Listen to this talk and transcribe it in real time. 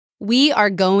We are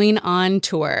going on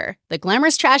tour. The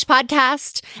Glamorous Trash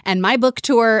podcast and my book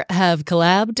tour have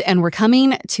collabed, and we're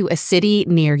coming to a city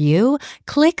near you.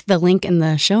 Click the link in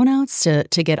the show notes to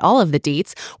get all of the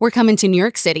deets. We're coming to New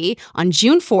York City on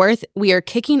June 4th. We are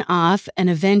kicking off an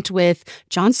event with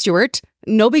Jon Stewart.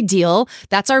 No big deal.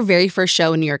 That's our very first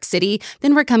show in New York City.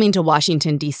 Then we're coming to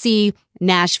Washington, D.C.,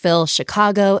 Nashville,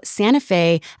 Chicago, Santa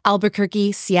Fe,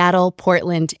 Albuquerque, Seattle,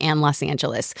 Portland, and Los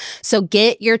Angeles. So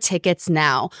get your tickets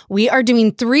now. We are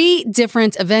doing 3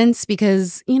 different events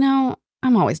because,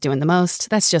 I'm always doing the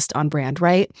most. That's just on brand,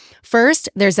 right? First,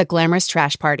 there's a Glamorous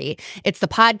Trash Party. It's the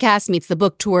podcast meets the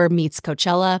book tour meets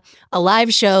Coachella, a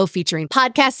live show featuring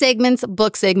podcast segments,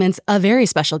 book segments, a very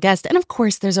special guest, and of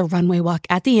course, there's a runway walk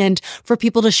at the end for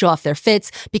people to show off their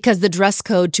fits because the dress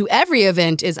code to every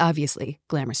event is obviously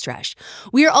Glamorous Trash.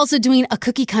 We are also doing a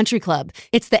cookie country club.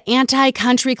 It's the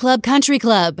anti-country club country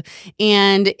club,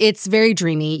 and it's very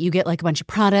dreamy. You get like a bunch of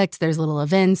products, there's little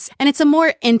events, and it's a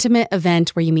more intimate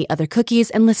event where you meet other cookies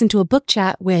and listen to a book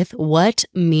chat with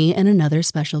me and another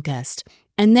special guest.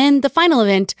 And then the final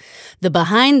event, the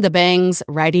Behind the Bangs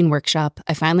writing workshop.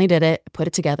 I finally did it,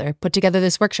 put together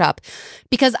this workshop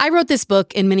because I wrote this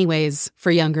book in many ways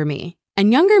for younger me.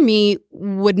 And younger me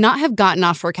would not have gotten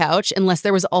off her couch unless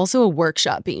there was also a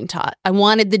workshop being taught. I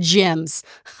wanted the gyms.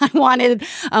 I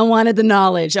wanted the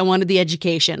knowledge. I wanted the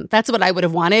education. That's what I would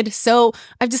have wanted. So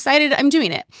I've decided I'm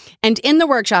doing it. And in the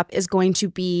workshop is going to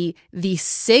be the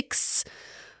 6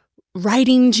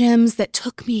 writing gems that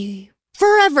took me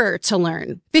forever to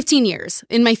learn. 15 years.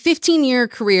 In my 15-year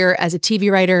career as a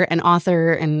TV writer and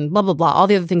author and blah, blah, blah, all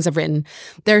the other things I've written,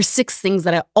 there are 6 things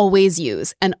that I always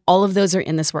use, and all of those are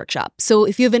in this workshop. So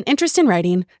if you have an interest in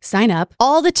writing, sign up.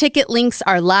 All the ticket links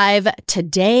are live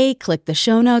today. Click the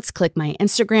show notes, click my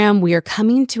Instagram. We are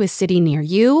coming to a city near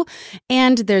you,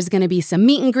 and there's going to be some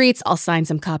meet and greets. I'll sign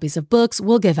some copies of books.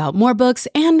 We'll give out more books,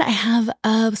 and I have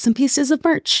some pieces of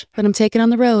merch that I'm taking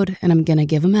on the road, and I'm going to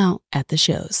give them out at the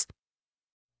shows.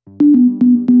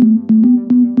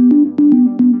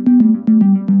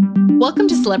 Welcome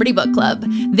to Celebrity Book Club.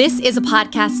 This is a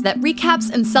podcast that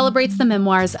recaps and celebrates the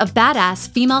memoirs of badass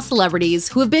female celebrities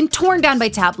who have been torn down by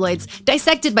tabloids,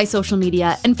 dissected by social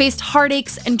media, and faced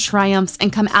heartaches and triumphs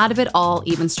and come out of it all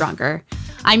even stronger.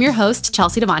 I'm your host,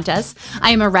 Chelsea Devantes.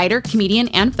 I am a writer, comedian,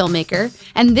 and filmmaker,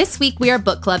 and this week we are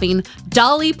book clubbing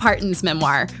Dolly Parton's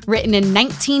memoir, written in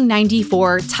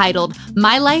 1994, titled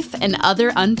My Life and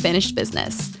Other Unfinished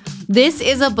Business. This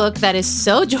is a book that is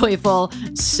so joyful,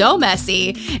 so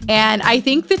messy, and I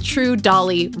think the true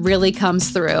Dolly really comes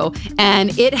through.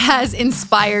 And it has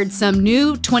inspired some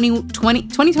new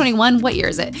 2021, what year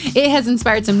is it? It has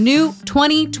inspired some new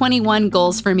 2021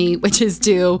 goals for me, which is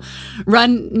to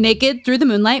run naked through the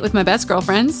moonlight with my best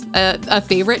girlfriends, a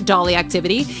favorite Dolly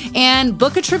activity, and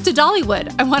book a trip to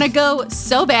Dollywood. I want to go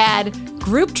so bad,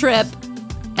 group trip,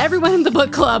 everyone in the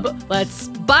book club, let's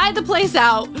buy the place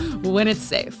out when it's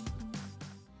safe.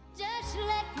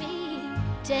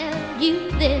 Tell you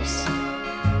this,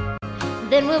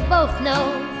 then we'll both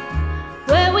know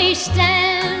where we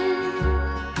stand.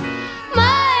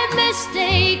 My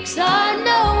mistakes are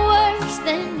no worse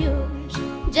than yours,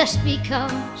 just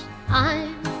because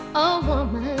I'm a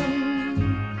woman.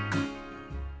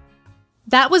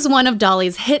 That was one of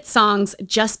Dolly's hit songs,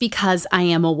 Just Because I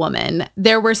Am a Woman.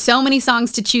 There were so many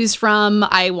songs to choose from.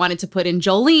 I wanted to put in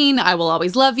Jolene, I Will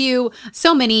Always Love You,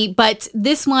 so many, but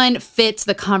this one fits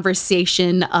the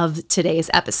conversation of today's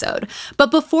episode.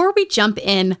 But before we jump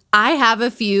in, I have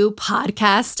a few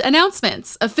podcast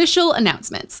announcements, official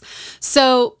announcements.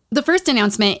 So the first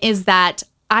announcement is that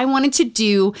I wanted to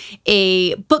do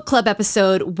a book club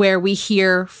episode where we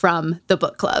hear from the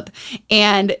book club.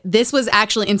 And this was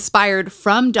actually inspired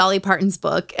from Dolly Parton's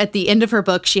book. At the end of her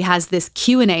book, she has this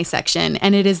Q&A section,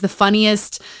 and it is the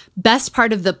funniest, best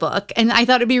part of the book. And I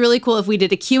thought it'd be really cool if we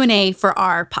did a Q&A for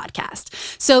our podcast.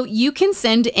 So you can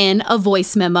send in a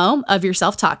voice memo of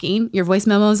yourself talking. Your voice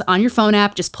memo's on your phone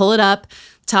app. Just pull it up,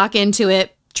 talk into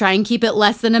it. Try and keep it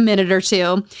less than a minute or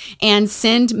two, and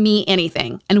send me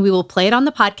anything, and we will play it on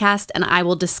the podcast and I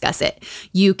will discuss it.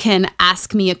 You can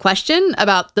ask me a question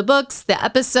about the books, the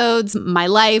episodes, my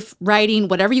life, writing,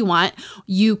 whatever you want.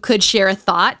 You could share a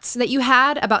thought that you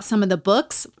had about some of the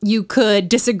books. You could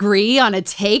disagree on a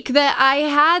take that I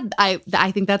had.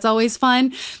 I think that's always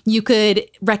fun. You could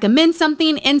recommend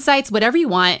something, insights, whatever you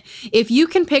want. If you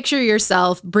can picture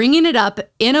yourself bringing it up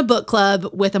in a book club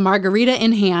with a margarita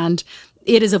in hand,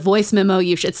 it is a voice memo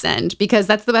you should send, because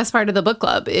that's the best part of the book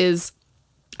club, is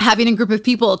having a group of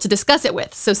people to discuss it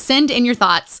with. So send in your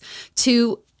thoughts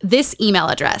to this email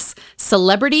address,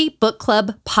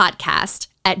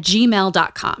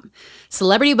 celebritybookclubpodcast@gmail.com.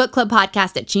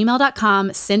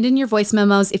 celebritybookclubpodcast@gmail.com. Send in your voice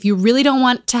memos. If you really don't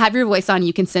want to have your voice on,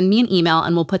 you can send me an email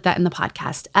and we'll put that in the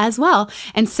podcast as well.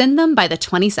 And send them by the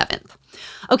 27th.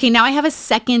 Okay, now I have a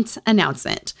second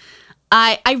announcement.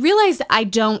 I realized I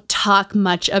don't talk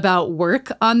much about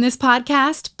work on this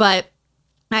podcast, but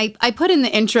I put in the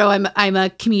intro, I'm a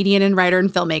comedian and writer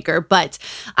and filmmaker, but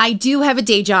I do have a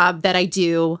day job that I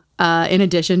do in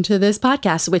addition to this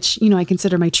podcast, which, I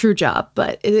consider my true job,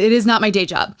 but it is not my day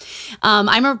job.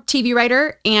 I'm a TV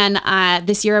writer, and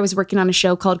this year I was working on a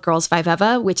show called Girls Five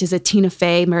Eva, which is a Tina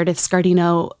Fey, Meredith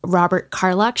Scardino, Robert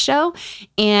Carlock show,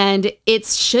 and it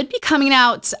should be coming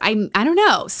out, I don't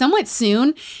know, somewhat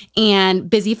soon, and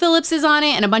Busy Phillips is on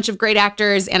it, and a bunch of great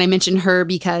actors, and I mentioned her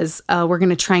because we're going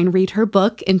to try and read her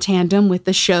book in tandem with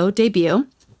the show debut.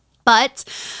 But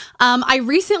I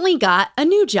recently got a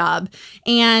new job,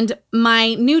 and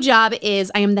my new job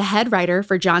is I am the head writer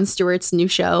for Jon Stewart's new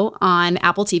show on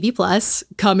Apple TV Plus,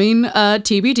 coming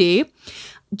TBD.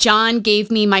 Jon gave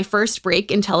me my first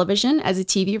break in television as a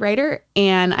TV writer,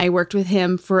 and I worked with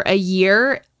him for a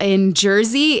year in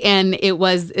Jersey, and it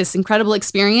was this incredible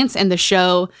experience, and the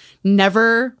show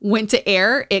never went to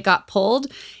air. It got pulled,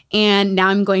 and now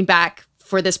I'm going back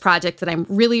for this project that I'm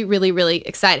really, really, really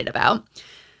excited about.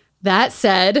 That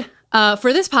said,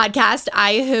 for this podcast,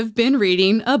 I have been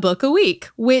reading a book a week,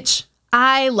 which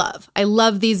I love. I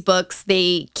love these books.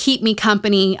 They keep me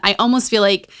company. I almost feel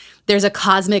like there's a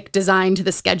cosmic design to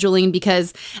the scheduling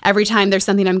because every time there's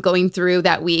something I'm going through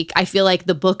that week, I feel like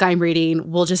the book I'm reading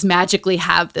will just magically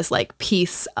have this like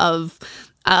piece of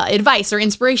advice or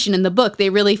inspiration in the book.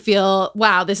 They really feel,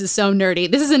 wow, this is so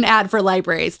nerdy. This is an ad for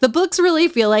libraries. The books really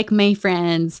feel like my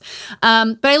friends.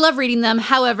 But I love reading them.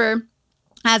 However,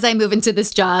 as I move into this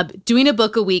job, doing a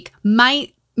book a week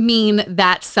might mean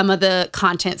that some of the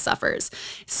content suffers.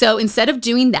 So instead of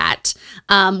doing that,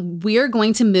 we're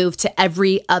going to move to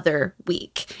every other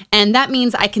week. And that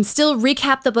means I can still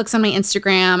recap the books on my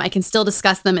Instagram. I can still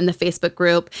discuss them in the Facebook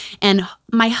group. And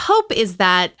my hope is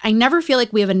that I never feel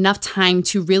like we have enough time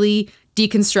to really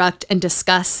deconstruct and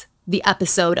discuss the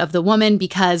episode of The Woman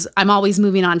because I'm always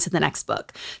moving on to the next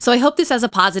book. So I hope this has a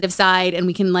positive side and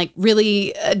we can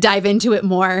really dive into it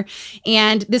more.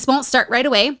 And this won't start right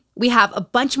away. We have a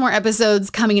bunch more episodes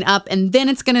coming up, and then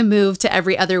it's going to move to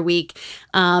every other week.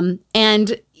 And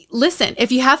listen,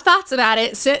 if you have thoughts about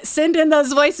it, send in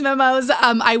those voice memos.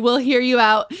 I will hear you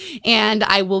out, and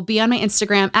I will be on my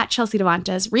Instagram at Chelsea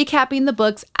Devantes, recapping the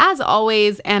books as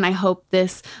always. And I hope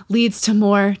this leads to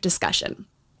more discussion.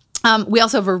 We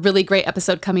also have a really great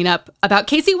episode coming up about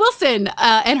Casey Wilson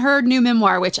and her new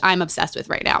memoir, which I'm obsessed with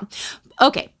right now.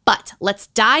 Okay, but let's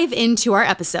dive into our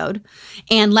episode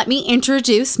and let me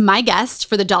introduce my guest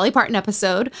for the Dolly Parton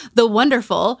episode, the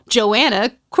wonderful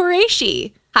Joanna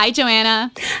Quraishi. Hi,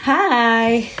 Joanna.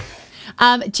 Hi.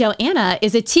 Joanna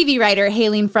is a TV writer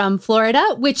hailing from Florida,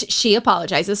 which she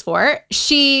apologizes for.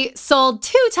 She sold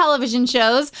 2 television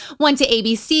shows, one to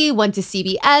ABC, one to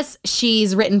CBS.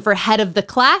 She's written for Head of the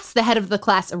Class, the Head of the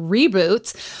Class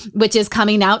reboot, which is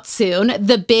coming out soon,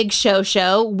 The Big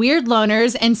Show, Weird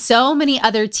Loners, and so many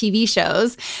other TV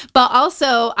shows. But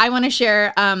also, I want to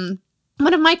share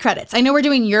one of my credits. I know we're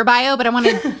doing your bio, but I want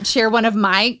to share one of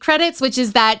my credits, which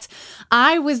is that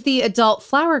I was the adult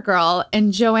flower girl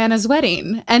in Joanna's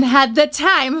wedding and had the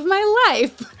time of my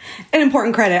life. An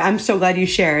important credit. I'm so glad you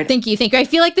shared. Thank you. I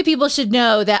feel like the people should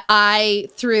know that I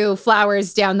threw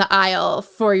flowers down the aisle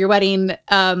for your wedding,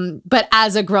 but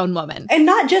as a grown woman. And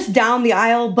not just down the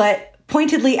aisle, but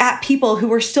pointedly at people who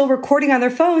were still recording on their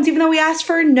phones, even though we asked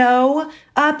for no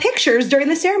pictures during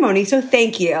the ceremony. So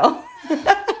thank you.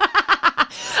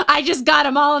 I just got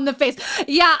them all in the face.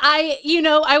 Yeah,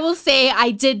 I will say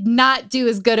I did not do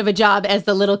as good of a job as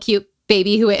the little cute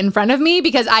baby who went in front of me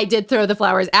because I did throw the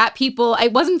flowers at people.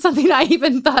 It wasn't something I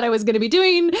even thought I was going to be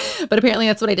doing, but apparently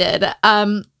that's what I did.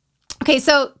 Okay,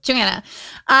 so Joanna,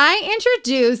 I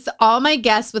introduce all my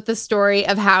guests with the story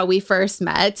of how we first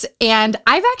met, and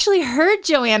I've actually heard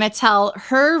Joanna tell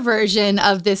her version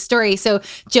of this story. So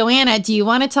Joanna, do you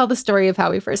want to tell the story of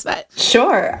how we first met?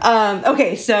 Sure.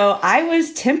 Okay, so I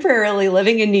was temporarily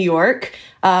living in New York,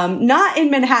 not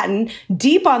in Manhattan,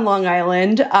 deep on Long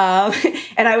Island,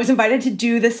 and I was invited to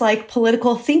do this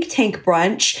political think tank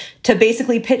brunch to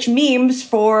basically pitch memes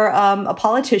for a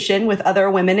politician with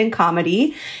other women in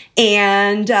comedy.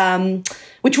 And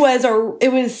which was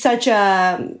such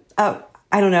a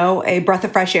breath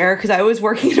of fresh air because I was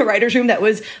working in a writer's room that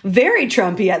was very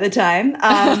Trumpy at the time.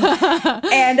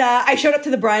 And I showed up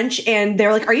to the brunch and they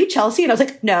were like, "Are you Chelsea?" And I was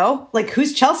like, "No." Like,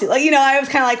 "Who's Chelsea?" I was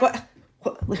kind of like,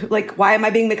 like, why am I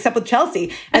being mixed up with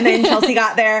Chelsea? And then Chelsea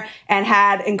got there and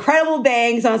had incredible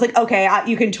bangs. I was like, okay,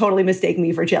 you can totally mistake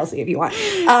me for Chelsea if you want.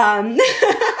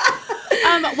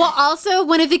 Well, also,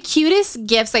 one of the cutest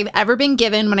gifts I've ever been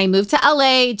given when I moved to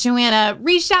LA, Joanna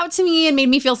reached out to me and made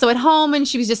me feel so at home. And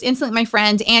she was just instantly my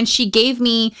friend. And she gave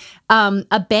me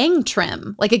a bang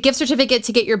trim, like a gift certificate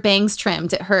to get your bangs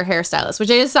trimmed at her hairstylist,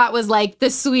 which I just thought was like the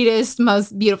sweetest,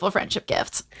 most beautiful friendship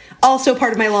gift. Also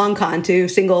part of my long con to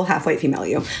single half-white female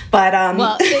you. But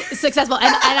well, successful.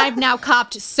 And I've now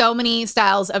copped so many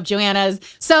styles of Joanna's.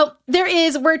 So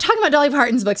we're talking about Dolly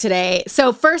Parton's book today.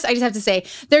 So first, I just have to say,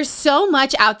 there's so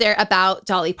much out there about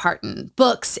Dolly Parton.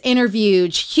 Books,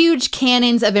 interviews, huge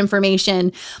cannons of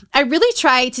information. I really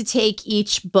try to take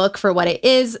each book for what it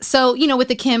is. So, with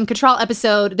the Kim Cattrall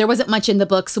episode, there wasn't much in the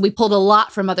book, so we pulled a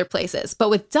lot from other places. But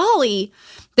with Dolly,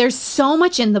 there's so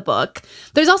much in the book.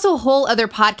 There's also a whole other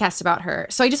podcast about her.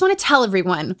 So I just want to tell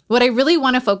everyone what I really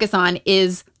want to focus on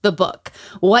is the book.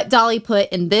 What Dolly put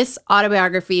in this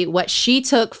autobiography, what she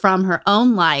took from her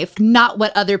own life, not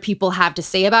what other people have to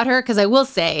say about her. Because I will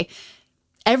say,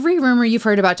 every rumor you've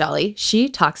heard about Dolly, she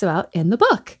talks about in the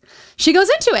book. She goes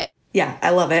into it. Yeah, I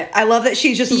love it. I love that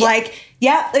she's just like,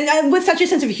 and with such a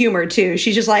sense of humor, too.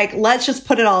 She's just like, let's just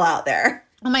put it all out there.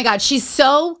 Oh my God, she's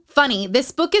so funny.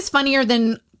 This book is funnier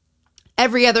than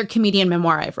every other comedian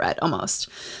memoir I've read, almost.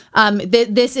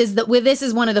 This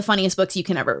is one of the funniest books you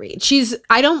can ever read.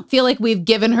 I don't feel like we've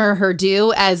given her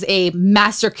due as a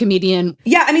master comedian.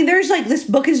 Yeah, I mean, there's like, this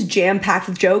book is jam-packed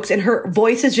with jokes, and her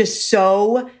voice is just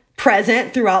so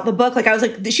present throughout the book. Like, I was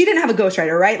like, she didn't have a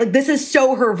ghostwriter, right? Like, this is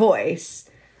so her voice.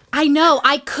 I know.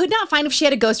 I could not find if she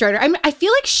had a ghostwriter. I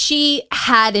feel like she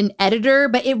had an editor,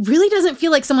 but it really doesn't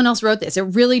feel like someone else wrote this. It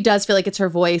really does feel like it's her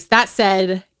voice. That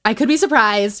said, I could be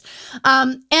surprised.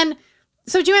 And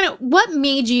so, Joanna, what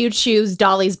made you choose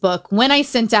Dolly's book when I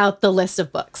sent out the list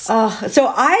of books? So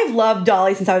I've loved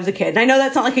Dolly since I was a kid. And I know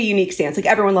that's not like a unique stance. Like,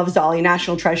 everyone loves Dolly,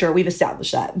 national treasure. We've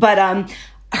established that. But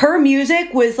her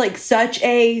music was like such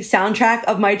a soundtrack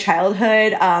of my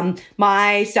childhood.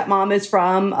 My stepmom is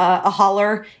from a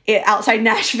holler outside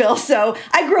Nashville. So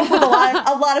I grew up with a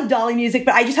lot of Dolly music,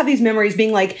 but I just have these memories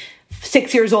being like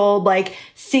 6 years old, like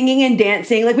singing and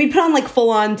dancing. Like, we'd put on like full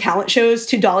on talent shows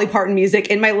to Dolly Parton music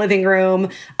in my living room.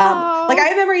 Like, I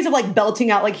have memories of like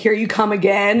belting out like Here You Come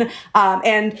Again.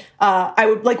 And I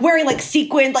would like wearing like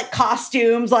sequined like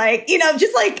costumes, like,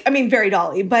 just like, I mean, very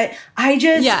Dolly, but I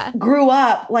just grew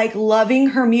up like loving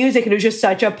her music. And it was just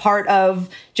such a part of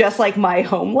just like my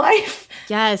home life.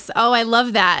 Yes. Oh, I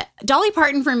love that. Dolly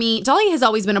Parton for me, Dolly has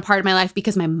always been a part of my life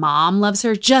because my mom loves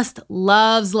her, just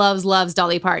loves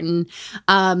Dolly Parton.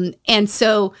 And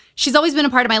so she's always been a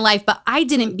part of my life, but I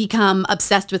didn't become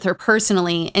obsessed with her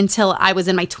personally until I was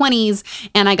in my 20s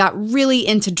and I got really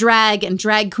into drag and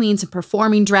drag queens and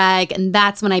performing drag. And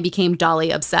that's when I became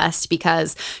Dolly obsessed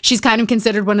because she's kind of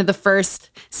considered one of the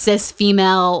first cis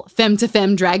female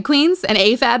femme-to-femme drag queens, an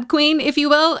AFAB queen, if you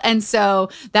will. And so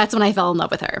that's when I fell in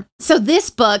love with her. So this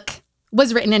book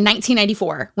was written in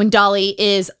 1994 when Dolly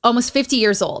is almost 50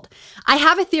 years old. I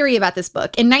have a theory about this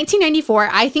book. In 1994,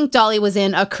 I think Dolly was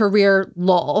in a career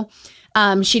lull.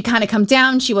 She'd kind of come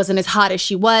down. She wasn't as hot as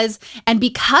she was. And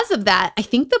because of that, I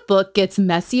think the book gets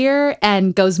messier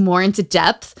and goes more into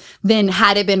depth than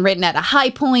had it been written at a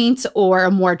high point or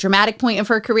a more dramatic point of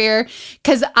her career.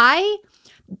 Because I've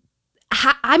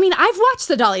watched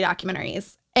the Dolly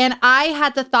documentaries and I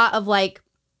had the thought of like,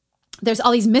 there's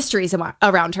all these mysteries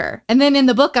around her. And then in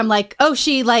the book, I'm like, oh,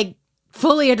 she like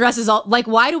fully addresses all, like,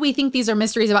 why do we think these are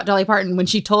mysteries about Dolly Parton when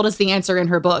she told us the answer in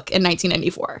her book in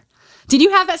 1994? Did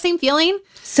you have that same feeling?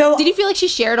 So did you feel like she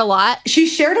shared a lot? She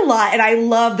shared a lot. And I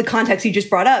love the context you just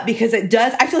brought up because it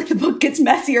does. I feel like the book gets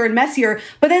messier and messier,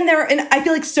 but then and I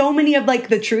feel like so many of like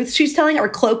the truths she's telling are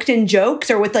cloaked in jokes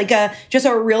or with like just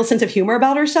a real sense of humor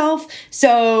about herself.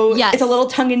 So It's a little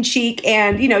tongue in cheek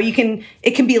and,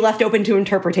 it can be left open to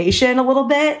interpretation a little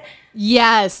bit.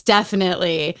 Yes,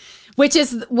 definitely. Which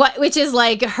is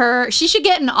like she should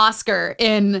get an Oscar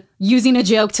in using a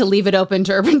joke to leave it open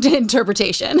to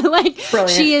interpretation. Like, brilliant.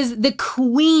 She is the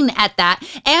queen at that.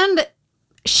 And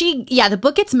the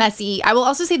book gets messy. I will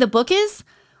also say the book is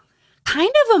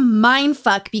kind of a mind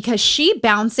fuck because she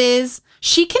bounces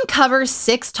she can cover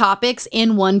 6 topics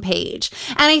in one page.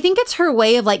 And I think it's her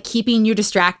way of like keeping you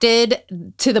distracted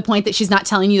to the point that she's not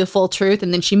telling you the full truth.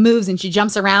 And then she moves and she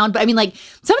jumps around. But I mean, like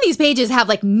some of these pages have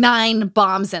like 9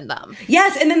 bombs in them.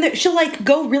 Yes. And then she'll like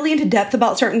go really into depth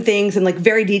about certain things and like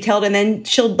very detailed. And then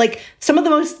she'll like some of the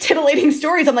most titillating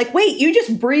stories. I'm like, wait, you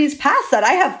just breezed past that.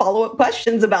 I have follow-up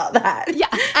questions about that. Yeah.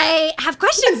 I have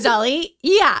questions, Dolly.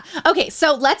 Yeah. Okay.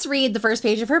 So let's read the first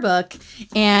page of her book.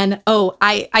 And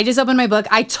I just opened my book.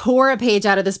 I tore a page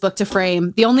out of this book to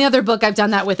frame. The only other book I've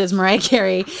done that with is Mariah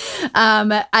Carey.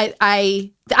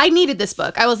 I needed this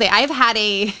book. I will say I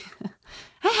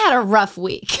had a rough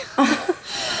week.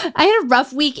 I had a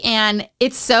rough week, and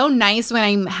it's so nice when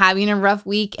I'm having a rough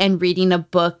week and reading a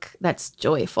book that's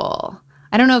joyful.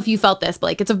 I don't know if you felt this, but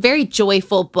like it's a very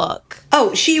joyful book.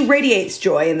 Oh, she radiates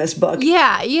joy in this book.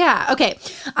 Yeah. Okay.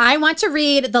 I want to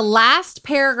read the last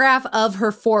paragraph of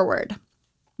her foreword.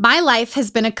 My life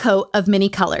has been a coat of many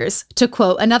colors, to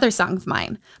quote another song of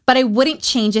mine, but I wouldn't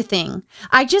change a thing.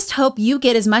 I just hope you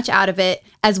get as much out of it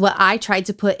as what I tried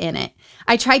to put in it.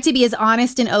 I tried to be as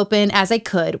honest and open as I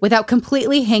could without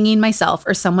completely hanging myself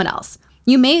or someone else.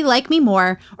 You may like me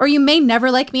more, or you may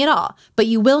never like me at all, but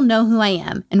you will know who I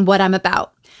am and what I'm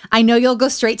about. I know you'll go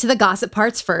straight to the gossip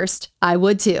parts first. I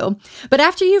would too. But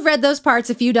after you've read those parts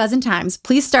a few dozen times,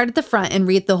 please start at the front and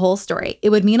read the whole story. It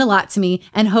would mean a lot to me,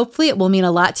 and hopefully it will mean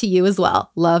a lot to you as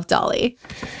well. Love, Dolly.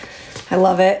 I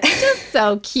love it. Just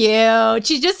so cute.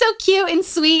 She's just so cute and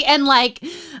sweet. And like,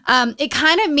 it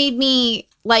kind of made me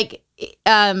like,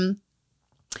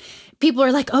 people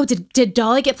are like, oh, did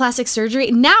Dolly get plastic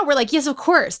surgery? Now we're like, yes, of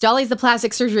course. Dolly's the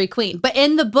plastic surgery queen. But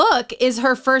in the book is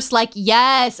her first like,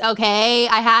 yes, okay,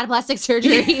 I had plastic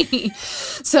surgery.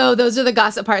 So those are the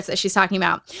gossip parts that she's talking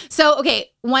about. So, okay,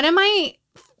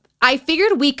 I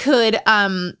figured we could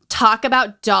talk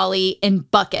about Dolly in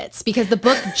buckets because the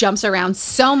book jumps around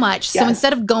so much. Yes. So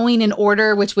instead of going in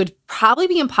order, which would probably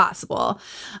be impossible,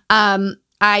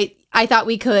 I thought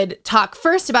we could talk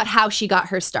first about how she got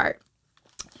her start.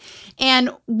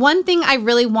 And one thing I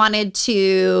really wanted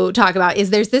to talk about is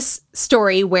there's this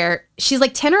story where she's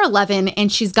like 10 or 11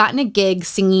 and she's gotten a gig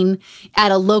singing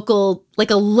at a local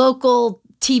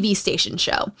TV station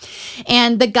show.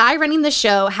 And the guy running the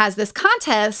show has this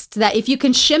contest that if you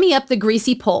can shimmy up the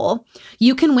greasy pole,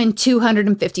 you can win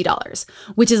 $250,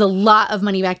 which is a lot of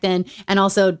money back then. And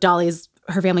also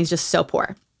her family's just so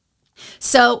poor.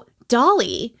 So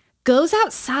Dolly goes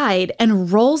outside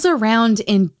and rolls around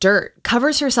in dirt,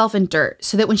 covers herself in dirt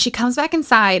so that when she comes back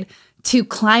inside to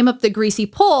climb up the greasy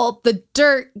pole, the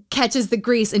dirt catches the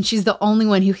grease and she's the only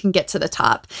one who can get to the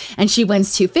top. And she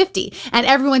wins $250. And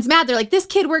everyone's mad. They're like, this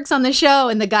kid works on the show.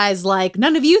 And the guy's like,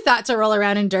 none of you thought to roll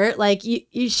around in dirt. Like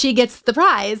she gets the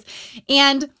prize.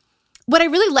 And what I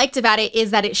really liked about it is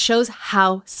that it shows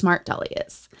how smart Dolly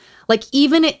is. Like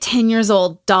even at 10 years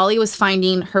old, Dolly was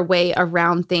finding her way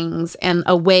around things and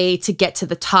a way to get to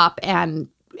the top and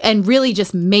really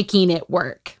just making it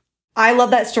work. I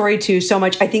love that story too so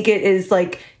much. I think it is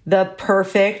like the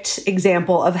perfect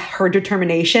example of her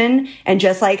determination and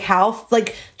just like how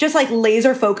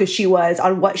laser focused she was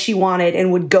on what she wanted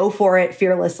and would go for it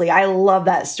fearlessly. I love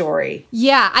that story.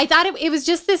 Yeah, I thought it was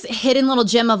just this hidden little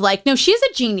gem of like, no, she's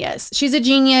a genius. She's a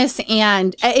genius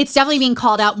and it's definitely being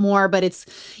called out more, but it's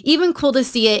even cool to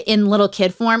see it in little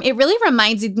kid form. It really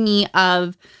reminded me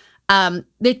of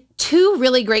the 2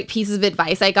 really great pieces of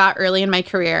advice I got early in my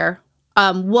career.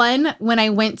 One, when I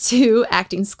went to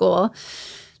acting school,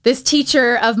 this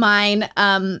teacher of mine,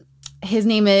 his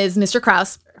name is Mr.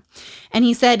 Krause, and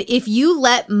he said, if you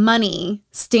let money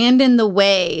stand in the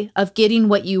way of getting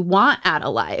what you want out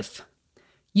of life,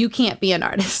 you can't be an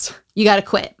artist. You got to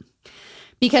quit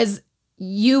because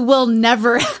you will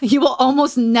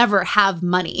almost never have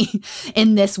money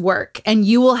in this work and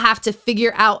you will have to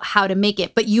figure out how to make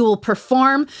it, but you will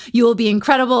perform, you will be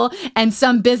incredible. And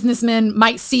some businessman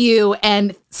might see you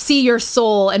and see your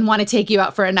soul and want to take you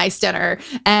out for a nice dinner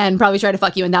and probably try to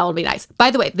fuck you. And that will be nice.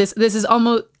 By the way, this is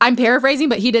almost, I'm paraphrasing,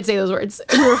 but he did say those words.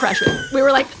 We were freshmen. We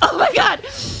were like, oh my God.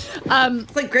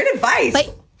 It's like great advice.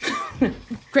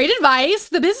 Great advice.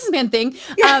 The businessman thing.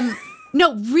 Yeah.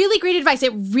 No, really great advice.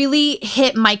 It really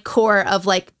hit my core of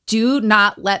like, do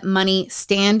not let money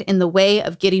stand in the way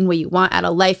of getting what you want out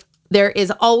of life. There is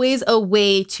always a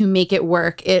way to make it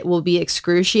work. It will be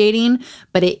excruciating,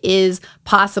 but it is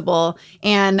possible.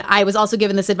 And I was also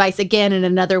given this advice again in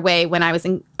another way when I was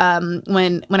when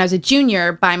I was a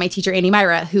junior by my teacher, Annie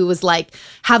Myra, who was like,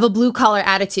 have a blue collar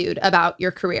attitude about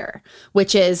your career,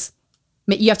 which is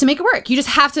You have to make it work. You just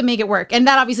have to make it work. And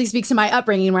that obviously speaks to my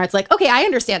upbringing where it's like, okay, I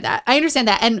understand that.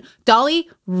 And Dolly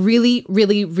really,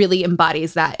 really, really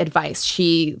embodies that advice.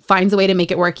 She finds a way to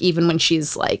make it work even when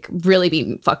she's like really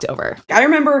being fucked over. I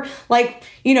remember like,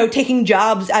 taking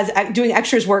jobs as doing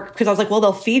extras work because I was like, well,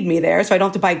 they'll feed me there so I don't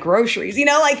have to buy groceries.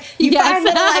 Like you find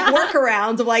little like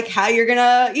workarounds of like how you're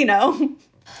gonna,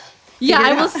 Yeah,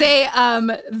 I will say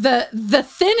the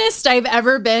thinnest I've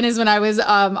ever been is when I was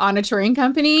on a touring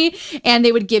company, and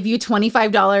they would give you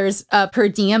 $25 per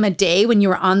diem a day when you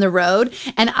were on the road,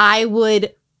 and I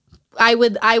would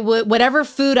whatever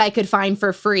food I could find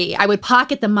for free, I would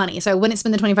pocket the money, so I wouldn't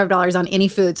spend the $25 on any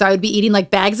food. So I would be eating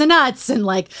like bags of nuts and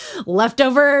like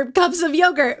leftover cups of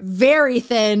yogurt, very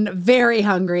thin, very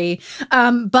hungry,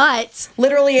 but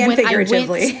literally and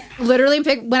figuratively.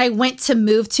 When I went to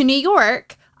move to New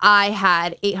York, I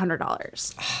had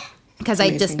 $800 because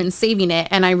I'd just been saving it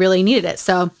and I really needed it.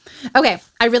 So, okay,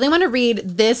 I really want to read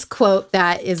this quote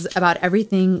that is about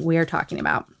everything we're talking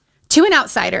about. To an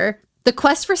outsider, the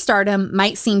quest for stardom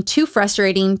might seem too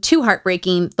frustrating, too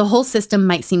heartbreaking. The whole system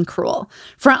might seem cruel.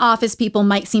 Front office people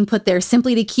might seem put there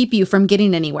simply to keep you from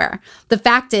getting anywhere. The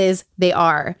fact is, they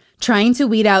are. Trying to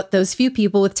weed out those few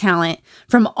people with talent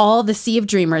from all the sea of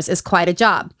dreamers is quite a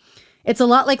job. It's a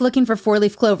lot like looking for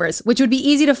 4-leaf clovers, which would be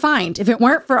easy to find if it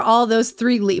weren't for all those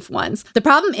 3-leaf ones. The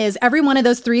problem is every one of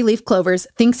those 3-leaf clovers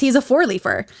thinks he's a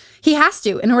 4-leafer. He has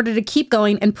to in order to keep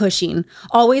going and pushing,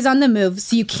 always on the move,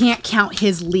 so you can't count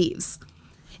his leaves.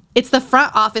 It's the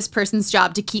front office person's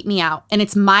job to keep me out, and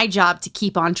it's my job to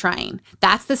keep on trying.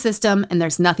 That's the system, and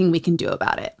there's nothing we can do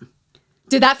about it.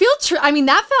 Did that feel true? I mean,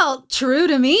 that felt true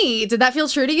to me. Did that feel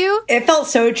true to you? It felt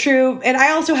so true. And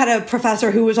I also had a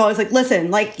professor who was always like,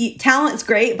 listen, like talent's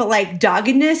great, but like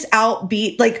doggedness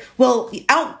outbeat, like,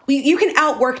 you can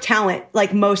outwork talent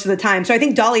like most of the time. So I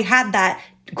think Dolly had that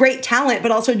great talent,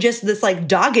 but also just this like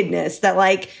doggedness that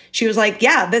like, she was like,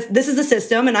 yeah, this is the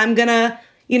system and I'm gonna,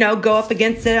 go up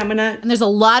against it. And there's a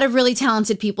lot of really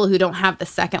talented people who don't have the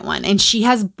second one. And she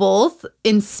has both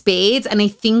in spades. And I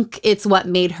think it's what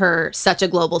made her such a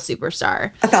global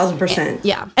superstar. 1,000%.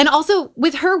 Yeah. And also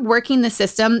with her working the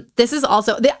system, this is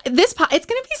also, it's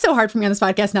going to be so hard for me on this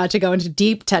podcast not to go into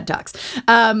deep TED Talks.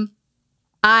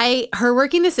 Her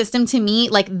working the system to me,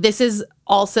 like this is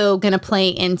also going to play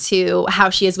into how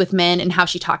she is with men and how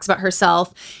she talks about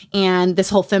herself and this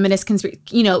whole feminist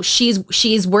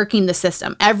she's working the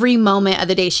system. Every moment of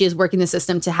the day she is working the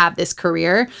system to have this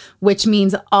career, which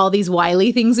means all these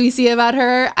wily things we see about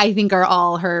her, I think are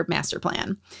all her master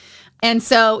plan. And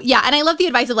so, yeah, and I love the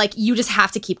advice of like, you just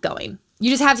have to keep going. You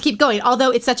just have to keep going.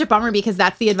 Although it's such a bummer because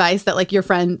that's the advice that like your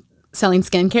friend selling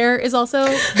skincare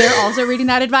they're also reading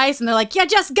that advice and they're like, you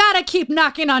just gotta keep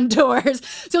knocking on doors.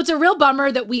 So it's a real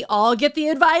bummer that we all get the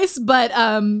advice, but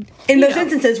in those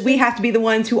instances, we have to be the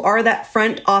ones who are that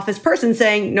front office person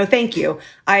saying, no, thank you.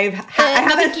 I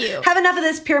have enough of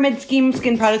this pyramid scheme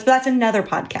skin products, but that's another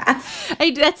podcast.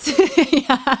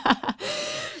 Yeah.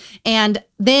 And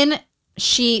then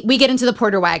we get into the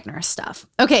Porter Wagoner stuff.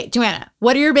 Okay, Joanna,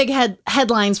 what are your big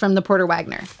headlines from the Porter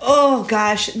Wagoner? Oh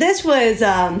gosh, this was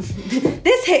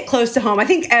this hit close to home. I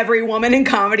think every woman in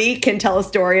comedy can tell a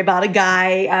story about a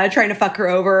guy trying to fuck her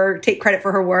over, take credit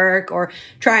for her work, or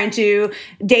trying to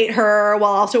date her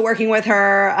while also working with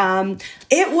her.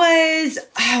 It was,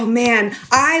 oh man,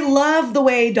 I love the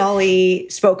way Dolly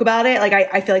spoke about it. Like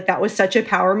I feel like that was such a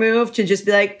power move to just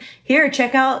be like, here,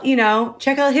 check out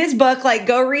his book, like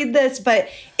go read this. But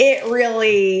it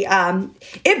really,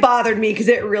 it bothered me because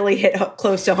it really hit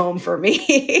close to home for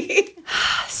me.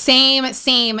 Same.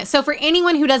 So for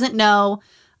anyone who doesn't know,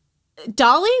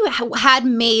 Dolly had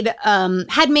made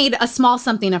a small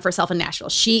something of herself in Nashville.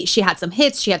 She had some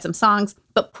hits, she had some songs,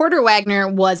 but Porter Wagoner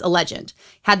was a legend.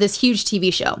 Had this huge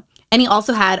TV show, and he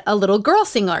also had a little girl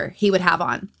singer he would have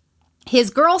on. His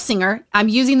girl singer, I'm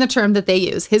using the term that they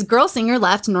use, his girl singer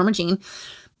left, Norma Jean,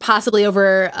 possibly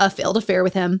over a failed affair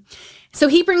with him. So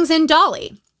he brings in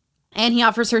Dolly, and he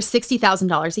offers her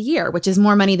 $60,000 a year, which is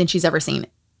more money than she's ever seen.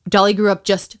 Dolly grew up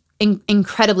just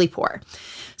incredibly poor.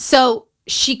 So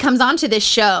she comes onto this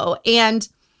show, and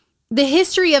the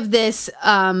history of this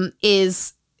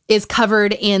is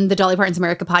covered in the Dolly Parton's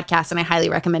America podcast, and I highly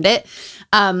recommend it.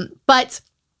 But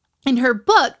in her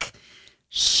book,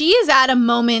 she is at a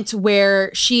moment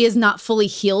where she is not fully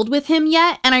healed with him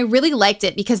yet. And I really liked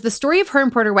it because the story of her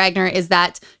and Porter Wagoner is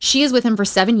that she is with him for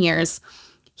 7 years.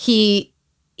 He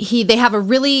they have a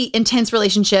really intense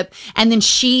relationship, and then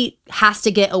she has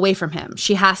to get away from him.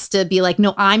 She has to be like,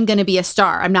 no, I'm going to be a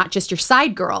star. I'm not just your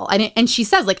side girl. And she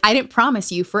says, like, I didn't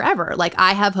promise you forever. Like,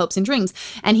 I have hopes and dreams.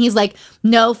 And he's like,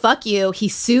 no, fuck you. He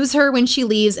sues her when she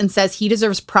leaves and says he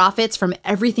deserves profits from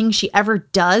everything she ever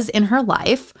does in her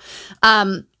life.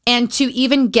 And to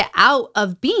even get out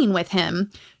of being with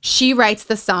him, she writes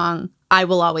the song, I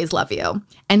Will Always Love You,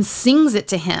 and sings it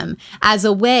to him as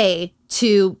a way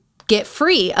to get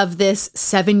free of this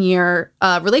 7-year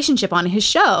relationship on his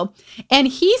show. And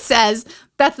he says,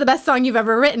 that's the best song you've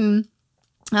ever written.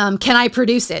 Can I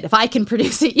produce it? If I can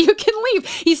produce it, you can leave.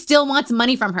 He still wants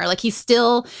money from her. Like, he's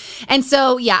still. And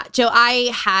so, yeah, Joe,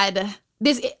 I had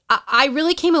this. I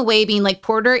really came away being like,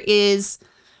 Porter is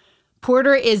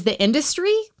the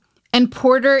industry, and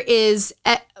Porter is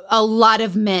a lot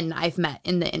of men I've met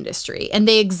in the industry, and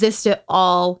they exist at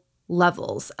all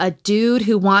levels. A dude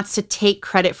who wants to take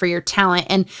credit for your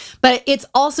talent. But it's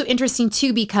also interesting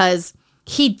too, because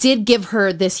he did give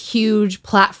her this huge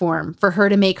platform for her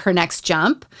to make her next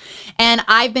jump. And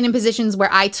I've been in positions where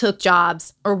I took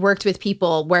jobs or worked with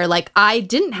people where, like, I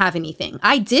didn't have anything.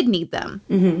 I did need them,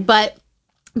 but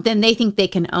then they think they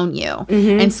can own you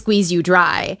and squeeze you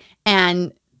dry.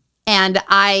 And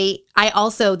I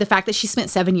also, the fact that she spent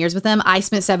 7 years with him, I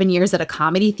spent 7 years at a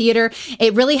comedy theater.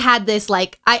 It really had this,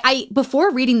 like, I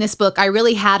before reading this book, I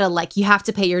really had a, like, you have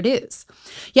to pay your dues.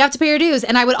 You have to pay your dues.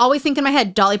 And I would always think in my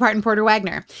head, Dolly Parton, Porter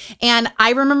Wagner. And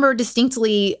I remember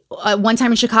distinctly one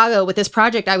time in Chicago with this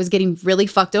project I was getting really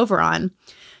fucked over on.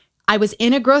 I was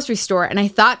in a grocery store and I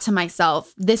thought to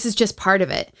myself, this is just part of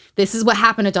it. This is what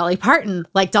happened to Dolly Parton.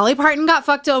 Like, Dolly Parton got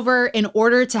fucked over in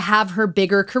order to have her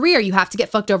bigger career. You have to get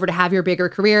fucked over to have your bigger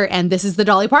career. And this is the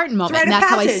Dolly Parton moment. And that's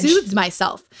how I soothed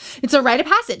myself. It's a rite of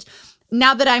passage.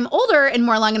 Now that I'm older and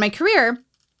more along in my career,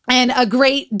 and a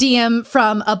great DM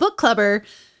from a book clubber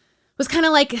was kind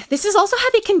of like, this is also how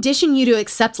they condition you to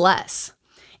accept less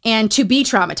and to be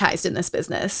traumatized in this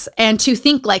business and to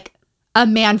think like, a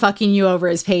man fucking you over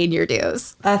is paying your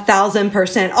dues.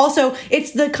 1,000%. Also,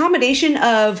 it's the combination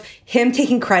of him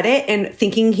taking credit and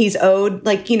thinking he's owed,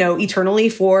 like, you know, eternally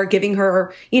for giving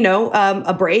her, you know,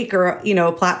 a break or, you know,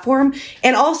 a platform.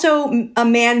 And also a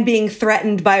man being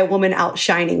threatened by a woman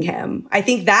outshining him. I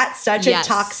think that's such a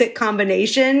toxic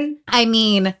combination. I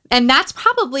mean, and that's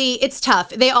probably, it's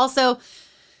tough. They also,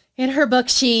 in her book,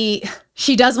 she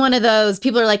does one of those,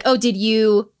 people are like, oh, did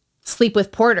you sleep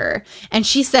with Porter? And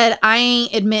she said, I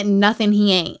ain't admitting nothing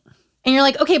he ain't. And you're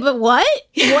like, okay, but what?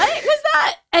 What was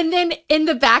that? And then in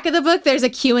the back of the book, there's a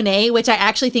Q&A, which I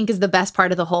actually think is the best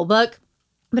part of the whole book.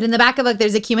 But in the back of the book,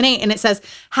 there's a Q&A and it says,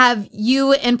 have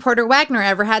you and Porter Wagner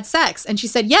ever had sex? And she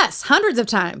said, yes, hundreds of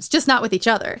times, just not with each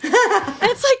other. And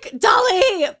it's like,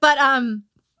 Dolly. But,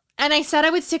 and I said I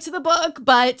would stick to the book,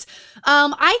 but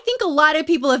I think a lot of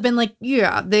people have been like,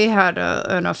 yeah, they had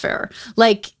an affair.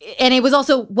 Like, and it was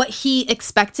also what he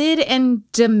expected and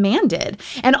demanded.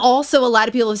 And also a lot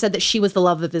of people have said that she was the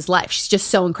love of his life. She's just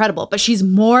so incredible, but she's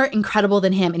more incredible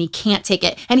than him and he can't take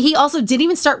it. And he also didn't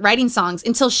even start writing songs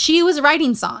until she was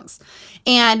writing songs.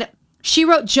 And she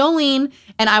wrote Jolene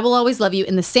and I Will Always Love You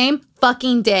in the same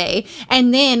fucking day.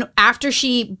 And then after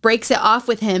she breaks it off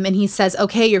with him and he says,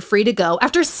 okay, you're free to go.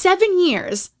 After 7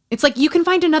 years, it's like, you can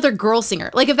find another girl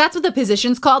singer. Like, if that's what the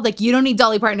position's called, like, you don't need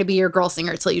Dolly Parton to be your girl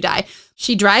singer till you die.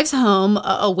 She drives home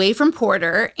away from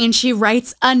Porter and she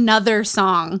writes another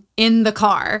song in the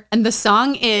car. And the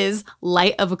song is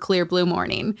Light of a Clear Blue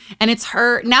Morning. And it's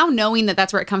her, now knowing that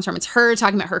that's where it comes from, it's her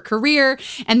talking about her career.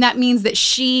 And that means that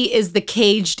she is the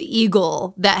caged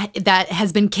eagle that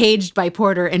has been caged by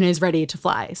Porter and is ready to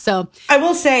fly. So I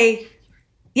will say,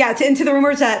 yeah, to the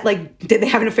rumors that, like, did they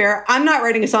have an affair? I'm not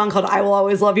writing a song called I Will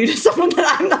Always Love You to someone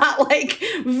that I'm not, like,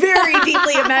 very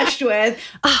deeply enmeshed with.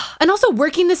 And also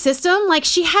working the system, like,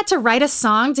 she had to write a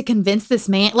song to convince this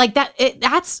man. Like,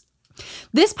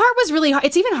 this part was really hard.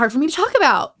 It's even hard for me to talk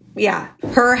about. Yeah,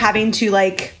 her having to,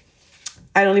 like,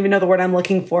 I don't even know the word I'm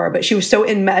looking for, but she was so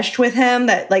enmeshed with him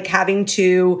that, like, having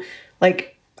to,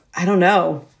 like, I don't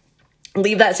know,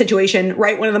 leave that situation,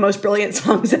 write one of the most brilliant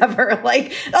songs ever.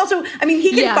 Like, also, I mean,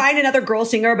 he can find another girl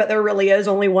singer, but there really is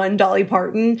only one Dolly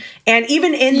Parton. And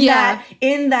even in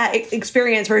that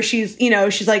experience where she's, you know,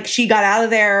 she's like, she got out of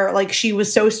there, like, she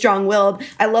was so strong-willed.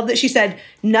 I love that she said,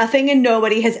 nothing and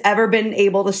nobody has ever been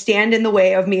able to stand in the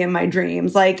way of me and my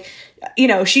dreams. Like, you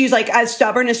know, she's like, as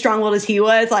stubborn, as strong-willed as he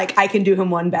was, like, I can do him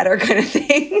one better kind of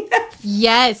thing.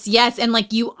 Yes. And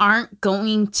like, you aren't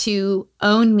going to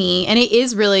own me. And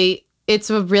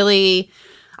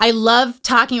I love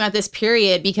talking about this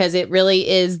period because it really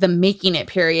is the making it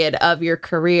period of your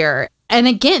career. And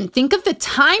again, think of the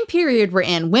time period we're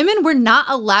in. Women were not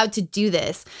allowed to do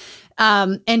this.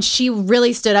 And she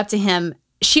really stood up to him.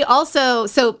 She also,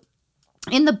 so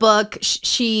in the book,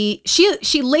 she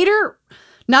later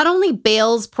not only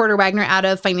bails Porter Wagoner out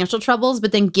of financial troubles,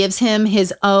 but then gives him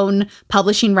his own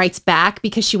publishing rights back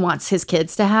because she wants his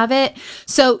kids to have it.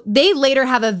 So they later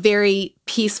have a very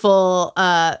peaceful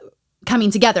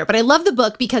coming together. But I love the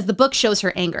book because the book shows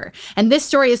her anger. And this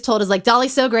story is told as like,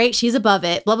 Dolly's so great, she's above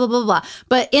it, blah, blah, blah, blah.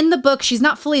 But in the book, she's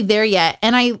not fully there yet.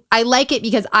 And I like it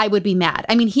because I would be mad.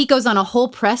 I mean, he goes on a whole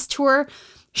press tour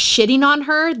shitting on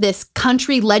her, this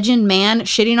country legend man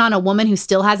shitting on a woman who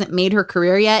still hasn't made her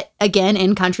career yet, again,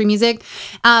 in country music.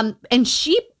 And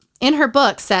she, in her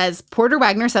book, says, Porter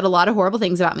Wagoner said a lot of horrible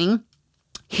things about me.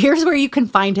 Here's where you can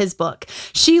find his book.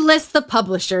 She lists the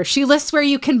publisher. She lists where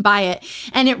you can buy it.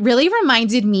 And it really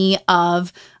reminded me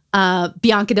of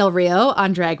Bianca Del Rio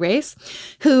on Drag Race,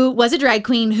 who was a drag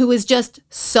queen who was just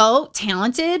so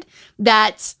talented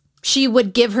that she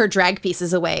would give her drag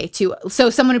pieces away to, so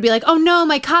someone would be like, oh no,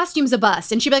 my costume's a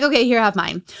bust. And she'd be like, okay, here, have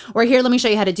mine. Or here, let me show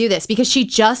you how to do this, because she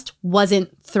just wasn't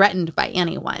threatened by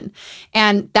anyone.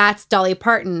 And that's Dolly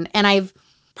Parton. And I've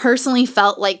personally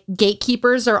felt like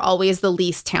gatekeepers are always the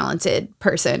least talented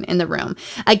person in the room.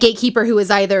 A gatekeeper who is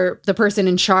either the person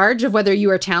in charge of whether you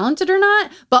are talented or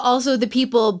not, but also the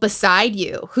people beside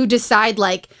you who decide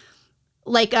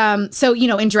so, you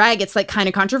know, in drag, it's like kind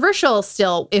of controversial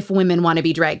still if women want to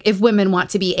be drag, if women want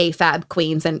to be AFAB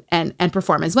queens and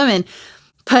perform as women.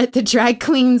 But the drag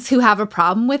queens who have a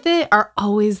problem with it are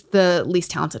always the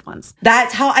least talented ones.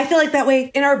 That's how I feel like that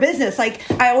way in our business. Like,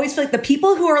 I always feel like the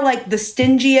people who are like the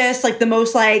stingiest, like the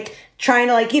most like trying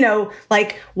to like, you know,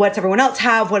 like what's everyone else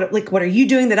have? What are you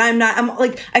doing that I'm not? I'm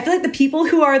like, I feel like the people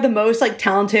who are the most like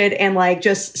talented and like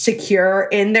just secure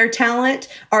in their talent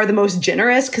are the most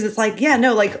generous. Cause it's like, yeah,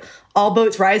 no, like all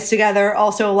boats rise together.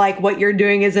 Also, like what you're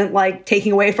doing isn't like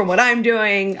taking away from what I'm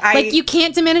doing. Like you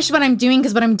can't diminish what I'm doing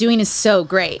because what I'm doing is so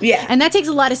great. Yeah. And that takes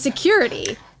a lot of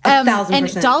security. 1,000%.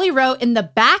 And Dolly wrote in the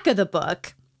back of the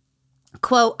book,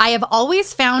 quote, I have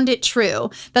always found it true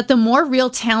that the more real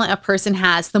talent a person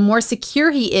has, the more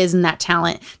secure he is in that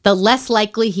talent, the less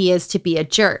likely he is to be a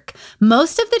jerk.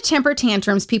 Most of the temper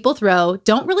tantrums people throw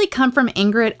don't really come from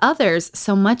anger at others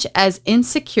so much as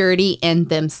insecurity in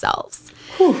themselves.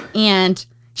 Whew. And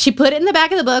she put it in the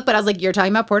back of the book, but I was like, you're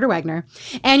talking about Porter Wagoner.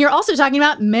 And you're also talking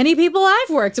about many people I've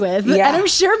worked with. Yeah. And I'm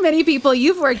sure many people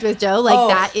you've worked with, Joe. Like,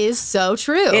 that is so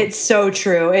true. It's so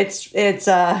true. It's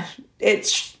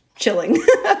chilling.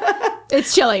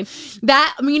 It's chilling.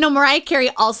 That, you know, Mariah Carey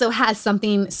also has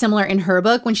something similar in her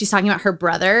book when she's talking about her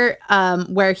brother,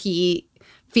 where she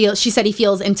said he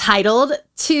feels entitled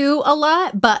to a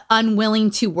lot, but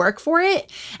unwilling to work for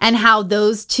it, and how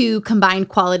those two combined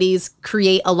qualities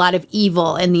create a lot of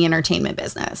evil in the entertainment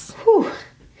business. Whew.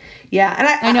 Yeah. And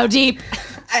I know, deep.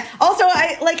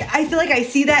 I feel like I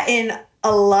see that in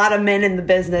a lot of men in the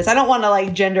business. I don't want to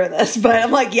like gender this, but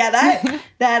I'm like, yeah,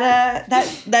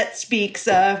 that speaks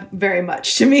very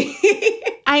much to me.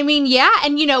 I mean, yeah.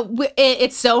 And you know,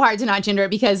 it's so hard to not gender it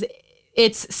because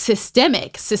it's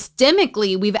systemic.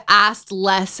 Systemically, we've asked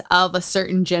less of a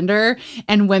certain gender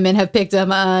and women have picked up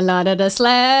a lot of the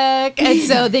slack. And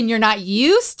so then you're not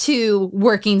used to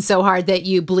working so hard that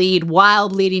you bleed while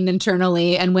bleeding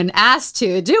internally. And when asked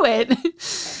to do it,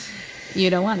 you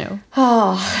don't want to.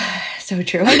 Oh, so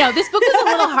true. I know this book was a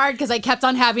little hard because I kept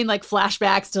on having like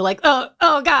flashbacks to like, oh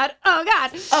God.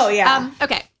 Oh yeah.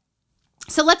 Okay.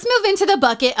 So let's move into the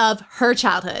bucket of her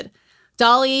childhood.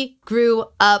 Dolly grew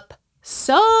up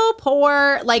so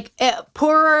poor, like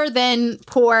poorer than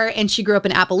poor. And she grew up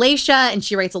in Appalachia, and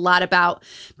she writes a lot about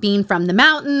being from the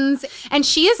mountains. And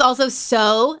she is also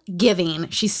so giving.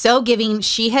 She's so giving.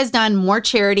 She has done more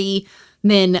charity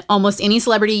than almost any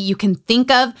celebrity you can think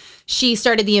of. She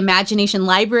started the Imagination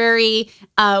Library,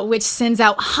 which sends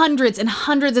out hundreds and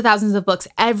hundreds of thousands of books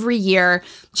every year.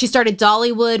 She started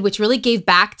Dollywood, which really gave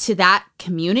back to that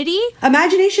community.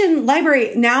 Imagination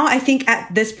Library now, I think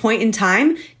at this point in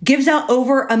time, gives out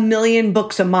over 1 million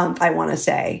books a month, I want to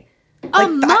say. Like,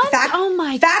 a month? Oh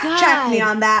my God. Fact check me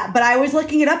on that. But I was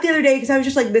looking it up the other day because I was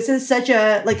just like, this is such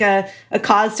a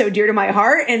cause so dear to my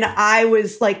heart. And I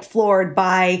was like floored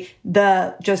by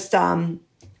the just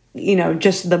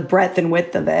the breadth and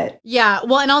width of it. Yeah.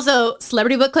 Well, and also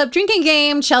Celebrity Book Club drinking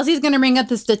game. Chelsea's going to bring up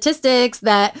the statistics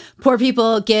that poor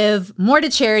people give more to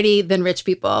charity than rich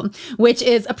people, which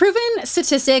is a proven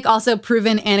statistic, also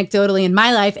proven anecdotally in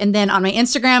my life. And then on my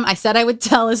Instagram, I said I would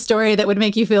tell a story that would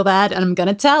make you feel bad, and I'm going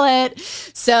to tell it.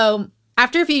 So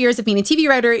after a few years of being a TV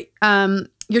writer,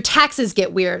 your taxes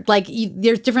get weird. Like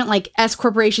there's different like S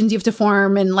corporations you have to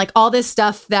form and like all this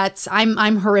stuff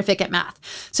I'm horrific at math.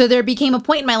 So there became a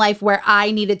point in my life where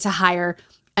I needed to hire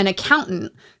an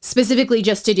accountant specifically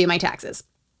just to do my taxes,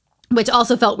 which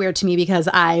also felt weird to me because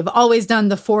I've always done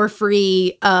the for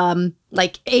free,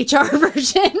 like HR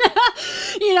version,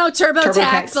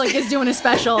 TurboTax like is doing a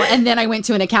special. And then I went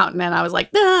to an accountant and I was like,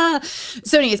 ah.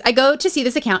 So anyways, I go to see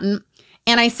this accountant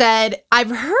and I said,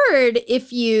 I've heard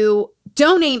if you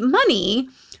donate money,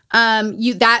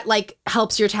 that like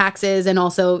helps your taxes and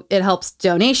also it helps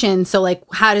donations. So like,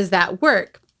 how does that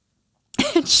work?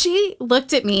 And she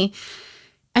looked at me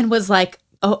and was like,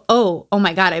 oh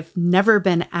my God, I've never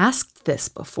been asked this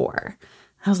before.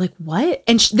 I was like, what?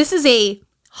 And this is a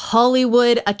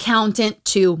Hollywood accountant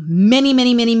to many,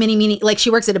 like she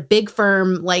works at a big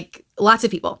firm, like lots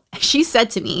of people. She said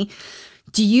to me,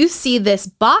 do you see this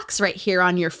box right here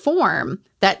on your form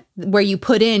where you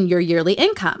put in your yearly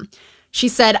income? She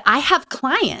said, I have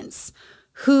clients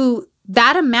who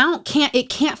that amount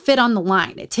can't fit on the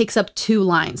line. It takes up 2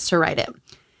 lines to write it.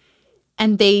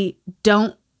 And they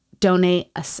don't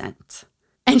donate a cent.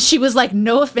 And she was like,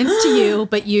 no offense to you,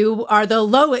 but you are the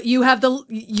lowest. You have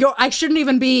I shouldn't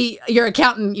even be your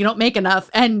accountant. You don't make enough.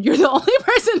 And you're the only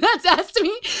person that's asked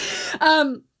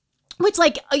me. Which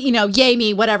like, yay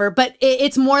me, whatever. But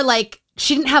it's more like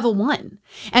she didn't have a 1.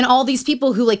 And all these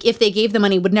people who like, if they gave the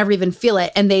money would never even feel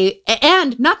it.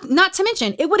 And not to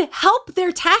mention, it would help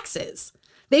their taxes.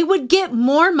 They would get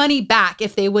more money back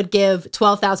if they would give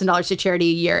 $12,000 to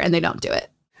charity a year and they don't do it.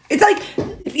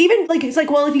 It's like,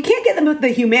 well, if you can't get them with the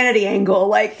humanity angle,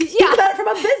 like, think about it from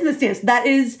a business stance. That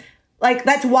is, like,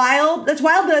 that's wild. That's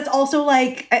wild, but it's also,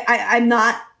 like, I'm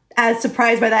not as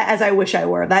surprised by that as I wish I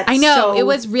were. I know, it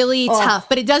was really tough,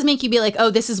 but it does make you be like, oh,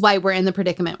 this is why we're in the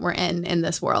predicament we're in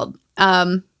this world.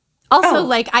 Also,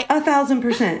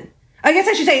 1,000%. I guess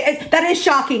I should say, that is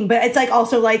shocking, but it's, like,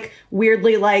 also, like,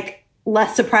 weirdly, like,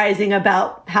 less surprising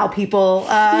about how people,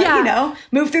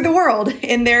 move through the world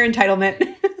in their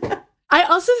entitlement. I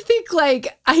also think,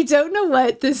 like, I don't know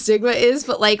what the stigma is,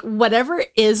 but, like, whatever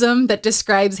ism that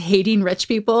describes hating rich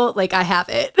people, like, I have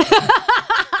it.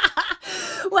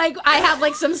 Like, I have,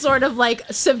 like, some sort of, like,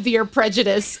 severe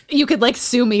prejudice you could, like,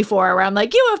 sue me for, where I'm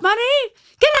like, you have money?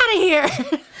 Get out of here.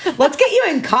 Let's get you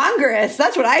in Congress.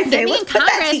 That's what I say. Let's put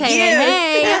that to use.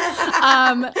 Hey.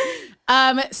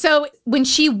 So when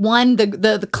she won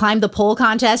the Climb the Pole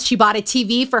contest, she bought a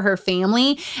TV for her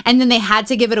family, and then they had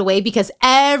to give it away because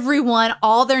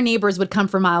all their neighbors would come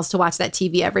for miles to watch that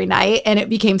TV every night, and it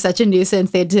became such a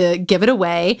nuisance. They had to give it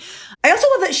away. I also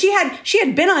love that she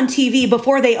had been on TV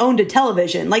before they owned a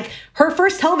television. Like, her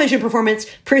first television performance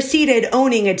preceded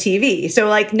owning a TV. So,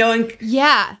 like, knowing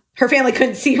her family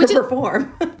couldn't see her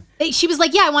perform. She was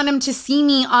like, I want them to see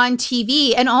me on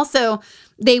TV. And also,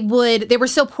 they were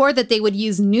so poor that they would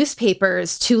use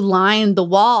newspapers to line the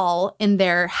wall in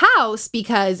their house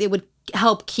because it would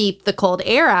help keep the cold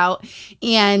air out.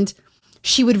 And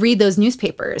she would read those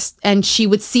newspapers and she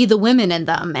would see the women in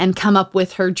them and come up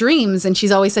with her dreams. And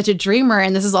she's always such a dreamer.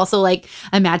 And this is also like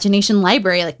Imagination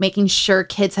Library, like making sure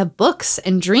kids have books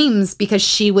and dreams because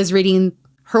she was reading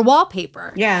her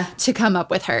wallpaper to come up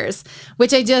with hers,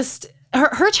 which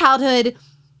her childhood,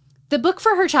 the book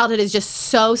for her childhood is just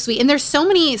so sweet. And there's so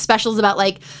many specials about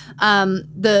like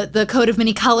the Coat of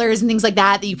Many Colors and things like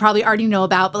that you probably already know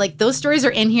about. But like those stories are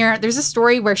in here. There's a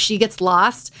story where she gets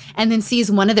lost and then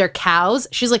sees one of their cows.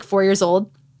 She's like 4 years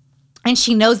old. And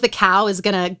she knows the cow is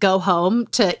going to go home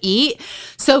to eat.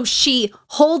 So she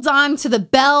holds on to the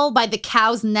bell by the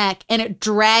cow's neck and it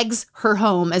drags her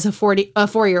home as a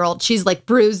 4-year-old. She's like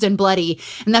bruised and bloody.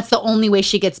 And that's the only way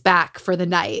she gets back for the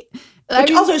night.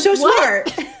 Which also so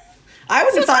smart. I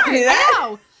wouldn't have thought to do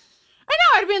that. I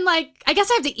know. I'd been like, I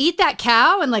guess I have to eat that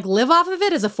cow and like live off of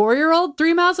it as a 4-year-old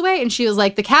 3 miles away. And she was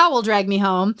like, the cow will drag me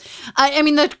home. I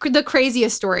mean, the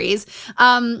craziest stories.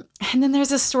 And then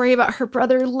there's a story about her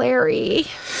brother, Larry.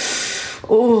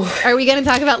 Ooh. Are we going to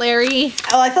talk about Larry?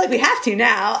 Oh, I feel like we have to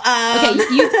now.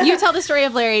 Okay, you tell the story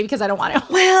of Larry because I don't want to.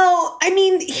 Well, I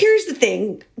mean, here's the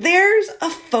thing. There's a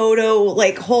photo,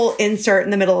 like, whole insert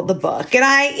in the middle of the book. And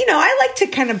I like to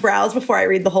kind of browse before I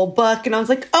read the whole book. And I was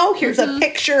like, oh, here's a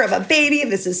picture of a baby.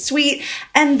 This is sweet.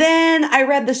 And then I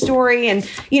read the story and,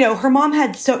 her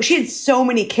mom she had so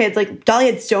many kids. Like, Dolly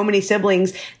had so many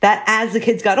siblings that as the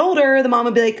kids got older, the mom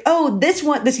would be like, oh, this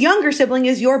younger sibling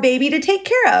is your baby to take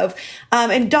care of.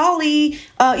 And Dolly,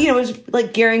 was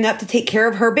like gearing up to take care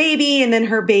of her baby. And then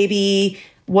her baby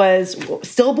was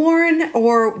stillborn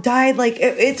or died. Like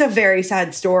it's a very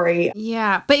sad story.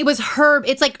 Yeah, but it was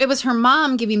her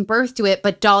mom giving birth to it,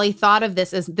 but Dolly thought of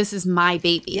this as, this is my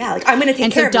baby. Yeah, like I'm going to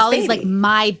take care of this Dolly's baby. like,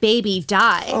 my baby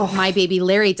died. Oh. My baby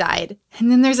Larry died.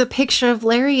 And then there's a picture of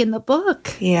Larry in the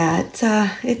book. Yeah, it's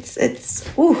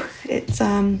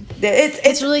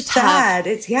really sad.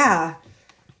 Tough.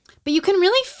 But you can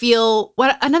really feel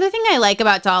another thing I like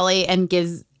about Dolly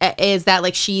is that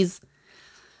like she's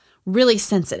really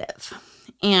sensitive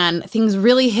and things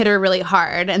really hit her really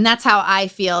hard. And that's how I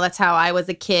feel. That's how I was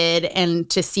a kid. And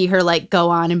to see her like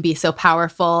go on and be so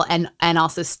powerful and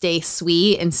also stay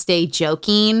sweet and stay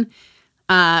joking,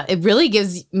 it really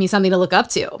gives me something to look up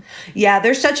to. Yeah,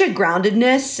 there's such a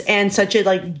groundedness and such a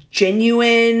like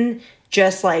genuine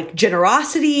just like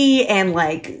generosity and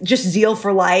like just zeal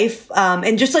for life.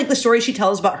 And just like the story she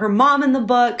tells about her mom in the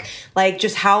book, like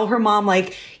just how her mom,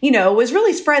 like, you know, was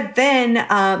really spread thin.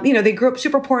 You know, they grew up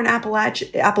super poor in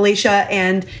Appalachia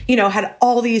and, you know, had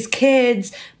all these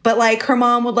kids, but like her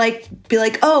mom would like be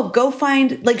like, oh, go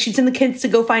find, like she'd send the kids to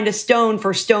go find a stone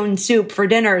for stone soup for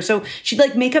dinner. So she'd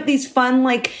like make up these fun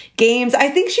like games. I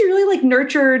think she really like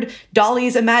nurtured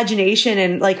Dolly's imagination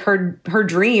and like her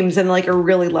dreams in like a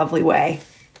really lovely way.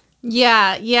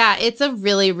 Yeah, it's a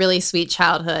really, really sweet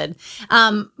childhood.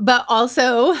 But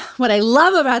also what I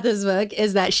love about this book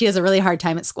is that she has a really hard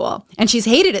time at school and she's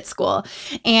hated at school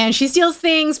and she steals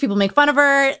things. People make fun of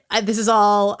her. This is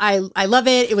all, I love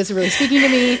it. It was really speaking to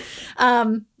me.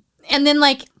 And then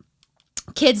like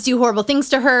kids do horrible things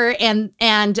to her and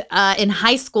in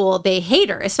high school, they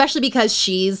hate her, especially because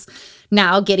she's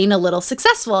now getting a little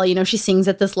successful. You know, she sings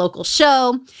at this local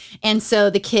show. And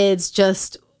so the kids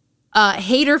just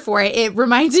hate her for it. It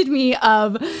reminded me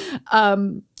of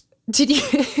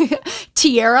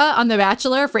Tiara on The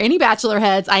Bachelor. For any Bachelor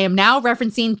heads, I am now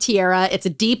referencing Tiara. It's a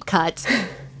deep cut,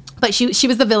 but she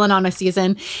was the villain on a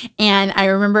season. And I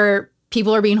remember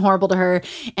people are being horrible to her.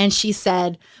 And she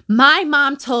said, my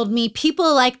mom told me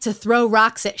people like to throw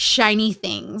rocks at shiny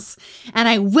things, and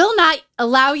I will not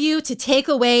allow you to take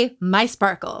away my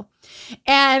sparkle.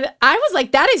 And I was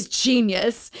like, that is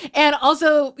genius. And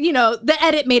also, you know, the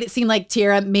edit made it seem like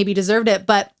Tiara maybe deserved it,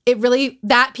 but it really,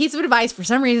 that piece of advice for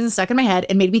some reason stuck in my head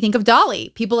and made me think of Dolly.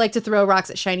 People like to throw rocks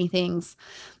at shiny things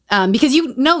because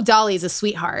you know Dolly is a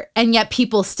sweetheart, and yet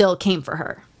people still came for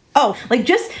her. Oh, like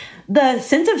just the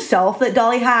sense of self that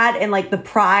Dolly had and like the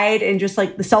pride and just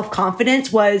like the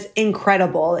self-confidence was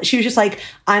incredible. She was just like,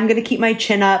 I'm going to keep my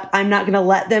chin up. I'm not going to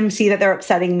let them see that they're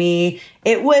upsetting me.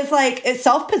 It was like a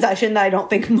self-possession that I don't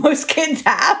think most kids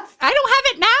have. I don't have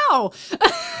it now.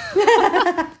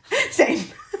 Same.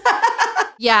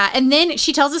 Yeah. And then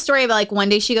she tells a story about like one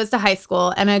day she goes to high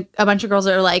school and a bunch of girls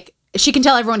are like, she can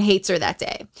tell everyone hates her that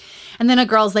day. And then a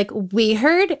girl's like, we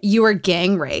heard you were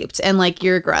gang raped and like,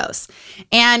 you're gross.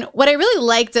 And what I really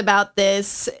liked about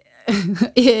this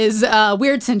is a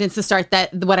weird sentence to start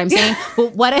what I'm saying.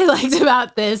 But what I liked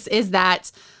about this is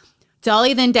that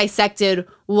Dolly then dissected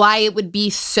why it would be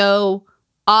so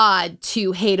odd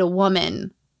to hate a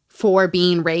woman for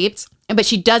being raped. But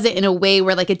she does it in a way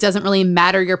where like, it doesn't really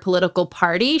matter your political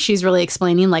party. She's really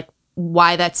explaining like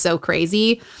why that's so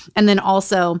crazy. And then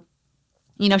also,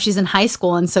 you know, she's in high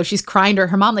school and so she's crying to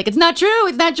her mom like, it's not true,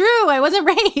 I wasn't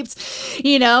raped,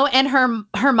 you know, and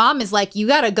her mom is like, you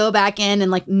got to go back in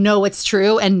and like know it's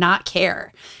true and not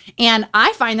care. And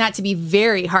I find that to be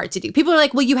very hard to do. People are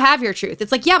like, well, you have your truth.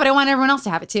 It's like, yeah, but I want everyone else to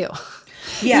have it too.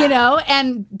 Yeah. You know,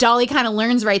 and Dolly kind of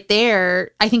learns right there.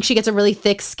 I think she gets a really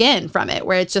thick skin from it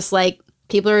where it's just like,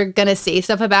 people are going to say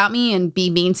stuff about me and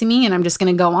be mean to me and I'm just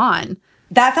going to go on.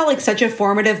 That felt like such a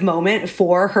formative moment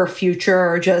for her future,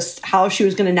 or just how she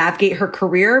was going to navigate her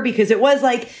career, because it was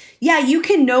like, yeah, you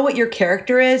can know what your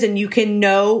character is and you can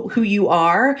know who you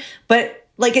are, but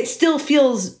like it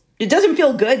doesn't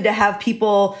feel good to have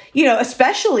people, you know,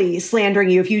 especially slandering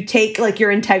you if you take like your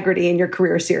integrity and your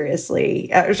career seriously,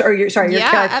 your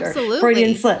character. Absolutely.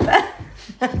 Freudian slip.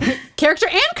 Character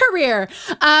and career.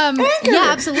 Yeah,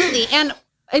 absolutely.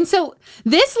 And so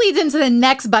this leads into the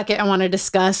next bucket I want to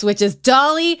discuss, which is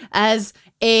Dolly as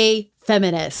a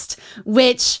feminist,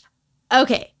 which,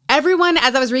 okay, everyone,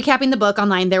 as I was recapping the book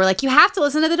online, they were like, you have to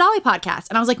listen to the Dolly podcast.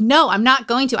 And I was like, no, I'm not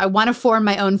going to. I want to form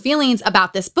my own feelings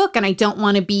about this book and I don't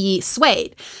want to be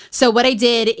swayed. So what I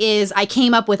did is I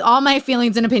came up with all my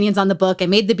feelings and opinions on the book. I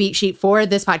made the beat sheet for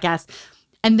this podcast.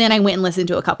 And then I went and listened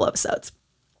to a couple episodes.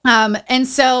 And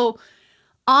so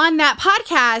on that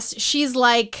podcast, she's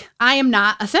like, I am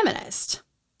not a feminist.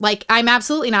 Like, I'm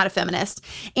absolutely not a feminist.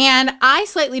 And I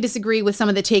slightly disagree with some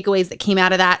of the takeaways that came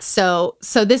out of that. So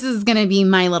this is going to be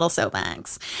my little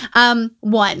soapbox.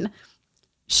 One,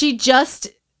 she just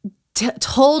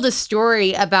told a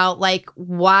story about like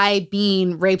why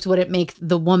being raped wouldn't make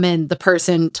the woman the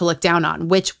person to look down on,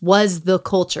 which was the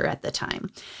culture at the time.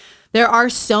 There are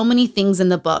so many things in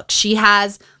the book. She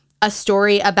has a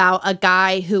story about a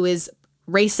guy who is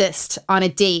racist on a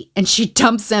date and she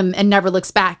dumps him and never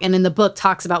looks back. And in the book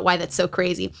talks about why that's so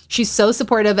crazy. She's so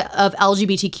supportive of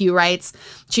LGBTQ rights.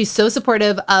 She's so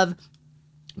supportive of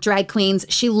drag queens.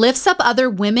 She lifts up other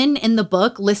women in the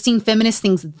book, listing feminist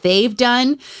things they've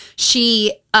done.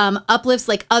 She uplifts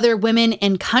like other women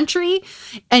in country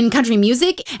and country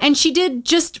music. And she did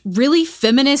just really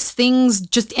feminist things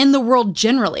just in the world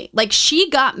generally. Like she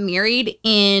got married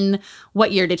in,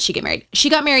 what year did she get married? She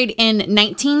got married in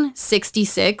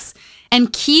 1966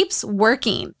 and keeps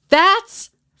working.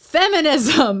 That's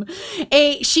feminism.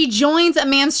 She joins a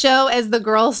man's show as the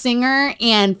girl singer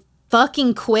and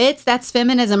fucking quits. That's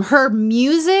feminism. Her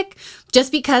music, just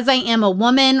because I am a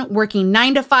woman working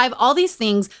 9 to 5, all these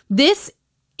things, this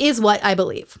is what I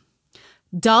believe.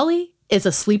 Dolly is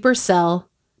a sleeper cell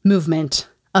movement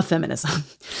of feminism.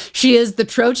 She is the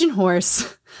Trojan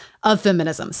horse of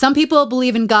feminism. Some people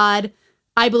believe in God.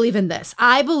 I believe in this.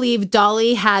 I believe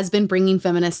Dolly has been bringing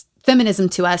feminism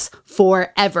to us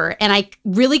forever. And I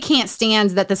really can't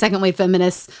stand that the second wave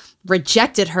feminists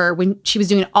rejected her when she was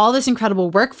doing all this incredible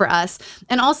work for us.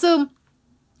 And also,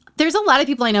 there's a lot of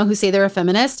people I know who say they're a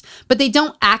feminist, but they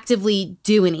don't actively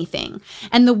do anything.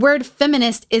 And the word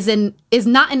feminist is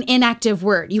not an inactive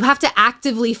word. You have to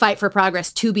actively fight for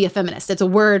progress to be a feminist. It's a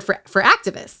word for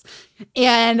activists.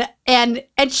 And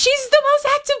she's the most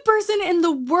active person in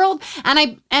the world. And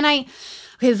I okay,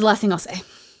 this is the last thing I'll say.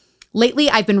 Lately,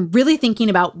 I've been really thinking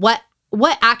about what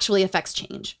actually affects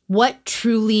change, what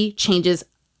truly changes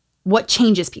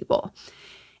people.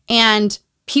 And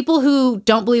people who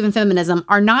don't believe in feminism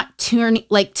are not tuning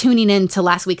in to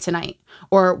Last Week Tonight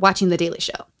or watching The Daily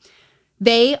Show.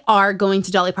 They are going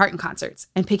to Dolly Parton concerts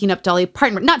and picking up Dolly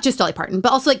Parton, not just Dolly Parton,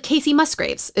 but also like Casey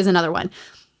Musgraves is another one.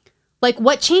 Like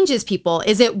what changes people?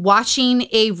 Is it watching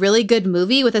a really good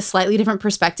movie with a slightly different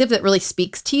perspective that really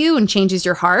speaks to you and changes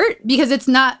your heart? Because it's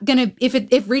not going to,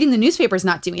 if reading the newspaper is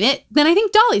not doing it, then I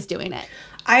think Dolly's doing it.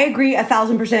 I agree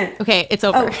 1,000%. Okay, it's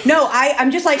over. Oh, no,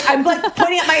 I'm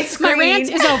pointing at my screen. My rant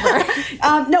is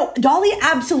over. No, Dolly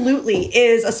absolutely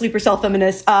is a sleeper cell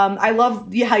feminist. I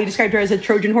love how you described her as a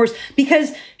Trojan horse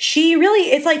because she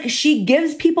really, it's like she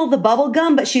gives people the bubble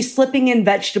gum, but she's slipping in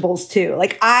vegetables too.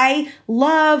 Like I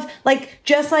love,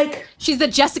 she's the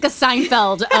Jessica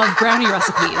Seinfeld of brownie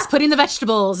recipes, putting the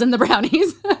vegetables in the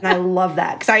brownies. And I love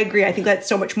that because I agree. I think that's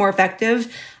so much more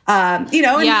effective.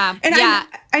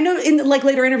 I know in like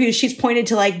later interviews, she's pointed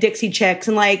to like Dixie Chicks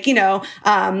and like,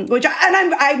 I'm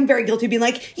very guilty of being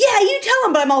like, yeah, you tell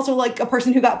them. But I'm also like a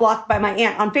person who got blocked by my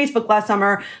aunt on Facebook last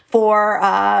summer for,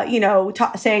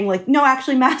 saying like, no,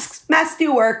 actually masks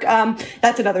do work.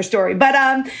 That's another story. But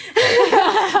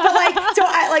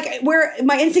where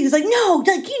my instinct is like, no,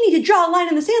 like you need to draw a line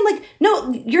in the sand. Like,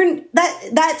 no,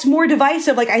 that's more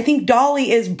divisive. Like, I think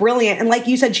Dolly is brilliant. And like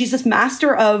you said, she's this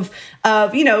master of,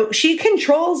 she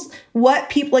controls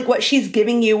what she's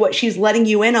giving you, what she's letting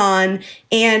you in on.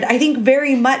 And I think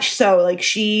very much so, like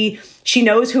she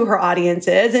knows who her audience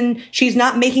is and she's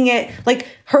not making it like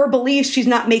her beliefs. She's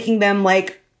not making them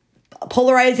like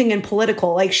polarizing and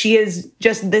political. Like she is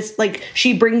just this, like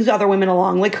she brings other women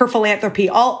along, like her philanthropy,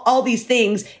 all these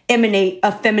things emanate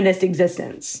a feminist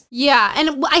existence. Yeah.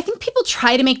 And I think people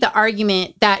try to make the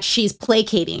argument that she's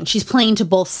placating. She's playing to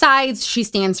both sides. She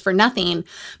stands for nothing.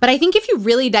 But I think if you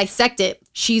really dissect it,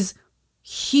 she's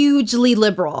hugely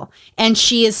liberal and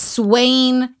she is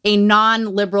swaying a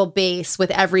non-liberal base with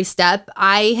every step.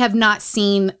 I have not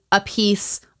seen a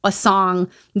song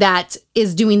that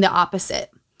is doing the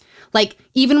opposite. Like,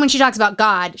 even when she talks about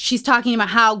God, she's talking about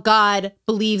how God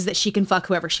believes that she can fuck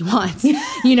whoever she wants.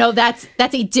 That's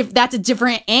a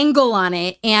different angle on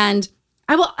it. And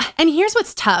here's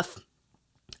what's tough.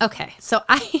 Okay, so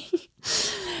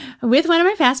with one of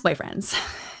my past boyfriends,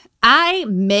 I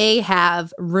may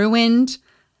have ruined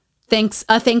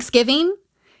a Thanksgiving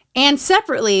and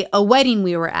separately a wedding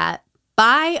we were at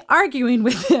by arguing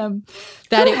with him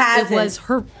that it was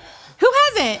her. Who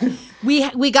hasn't?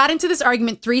 We got into this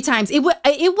argument 3 times. It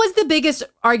was the biggest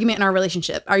argument in our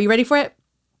relationship. Are you ready for it?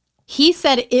 He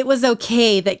said it was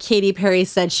okay that Katy Perry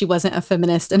said she wasn't a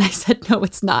feminist. And I said, no,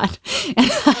 it's not.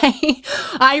 And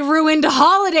I ruined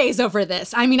holidays over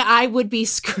this. I mean, I would be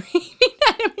screaming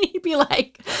at him. And he'd be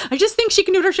like, I just think she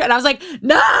can do it her shit. And I was like,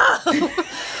 no.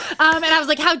 And I was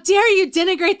like, how dare you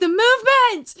denigrate the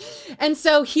movement? And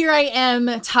so here I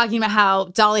am talking about how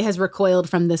Dolly has recoiled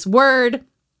from this word.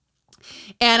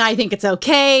 And I think it's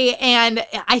okay. And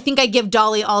I think I give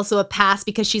Dolly also a pass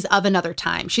because she's of another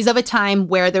time. She's of a time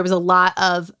where there was a lot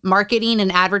of marketing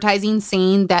and advertising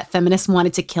saying that feminists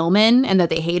wanted to kill men and that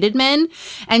they hated men.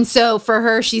 And so for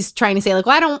her, she's trying to say like,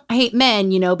 well, I don't hate men,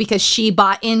 because she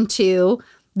bought into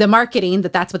the marketing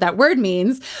that's what that word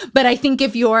means. But I think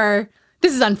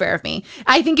this is unfair of me.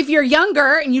 I think if you're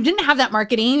younger and you didn't have that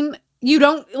marketing, you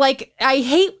don't I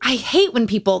hate when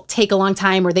people take a long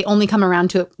time or they only come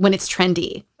around to it when it's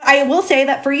trendy. I will say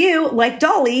that for you, like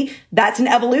Dolly, that's an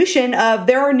evolution of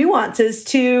there are nuances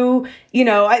to,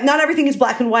 not everything is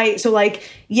black and white. So I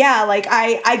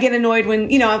get annoyed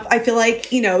when, I feel like,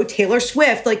 Taylor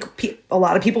Swift, a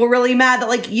lot of people were really mad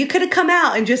that you could have come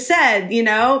out and just said,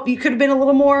 you could have been a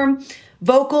little more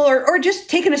vocal or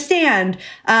just taken a stand.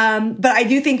 But I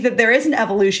do think that there is an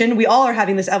evolution. We all are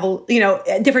having this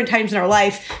at different times in our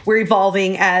life, we're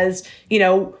evolving as,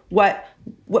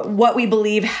 what we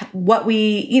believe, what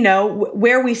we,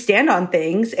 where we stand on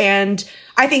things. And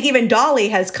I think even Dolly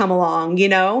has come along,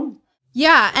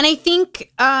 Yeah. And I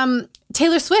think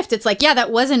Taylor Swift, it's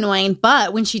that was annoying.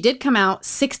 But when she did come out,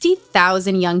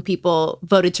 60,000 young people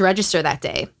voted to register that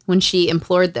day when she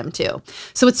implored them to.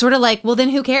 So it's sort of well, then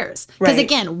who cares? Because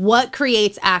again, what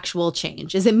creates actual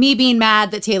change? Is it me being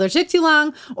mad that Taylor took too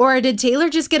long? Or did Taylor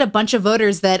just get a bunch of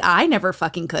voters that I never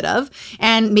fucking could have?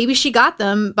 And maybe she got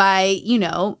them by,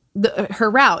 her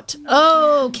route.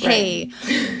 Okay.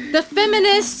 Right. The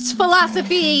feminist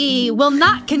philosophy will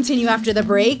not continue after the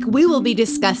break. We will be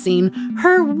discussing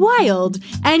her wild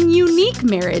and unique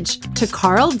marriage to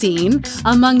Carl Dean,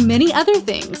 among many other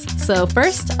things. So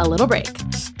first, a little break.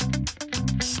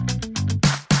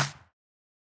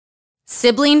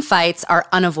 Sibling fights are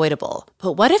unavoidable,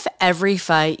 but what if every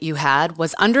fight you had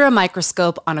was under a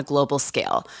microscope on a global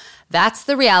scale? That's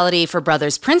the reality for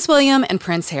brothers Prince William and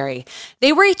Prince Harry.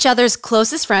 They were each other's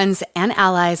closest friends and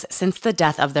allies since the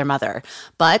death of their mother.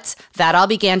 But that all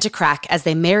began to crack as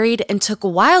they married and took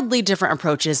wildly different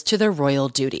approaches to their royal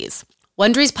duties.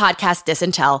 Wondery's podcast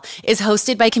Disintel is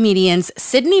hosted by comedians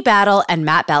Sydney Battle and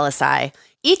Matt Belisai.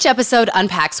 Each episode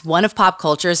unpacks one of pop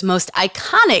culture's most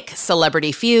iconic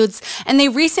celebrity feuds, and they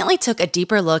recently took a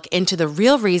deeper look into the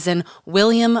real reason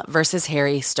William versus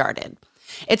Harry started.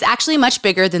 It's actually much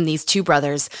bigger than these two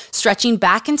brothers, stretching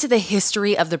back into the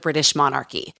history of the British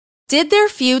monarchy. Did their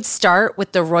feud start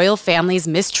with the royal family's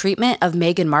mistreatment of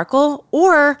Meghan Markle,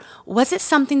 or was it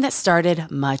something that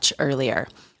started much earlier?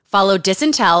 Follow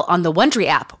Disintel on the Wondery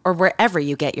app or wherever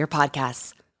you get your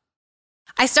podcasts.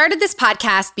 I started this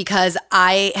podcast because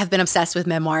I have been obsessed with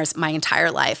memoirs my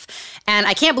entire life. And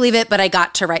I can't believe it, but I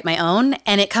got to write my own.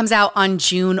 And it comes out on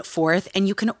June 4th, and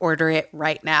you can order it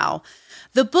right now.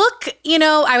 The book,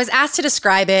 I was asked to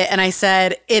describe it, and I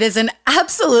said, it is an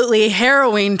absolutely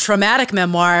harrowing, traumatic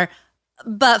memoir,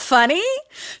 but funny.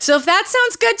 So if that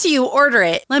sounds good to you, order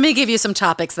it. Let me give you some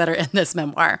topics that are in this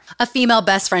memoir. A female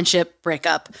best friendship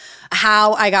breakup.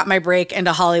 How I got my break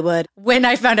into Hollywood. When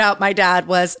I found out my dad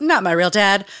was not my real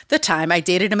dad. The time I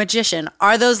dated a magician.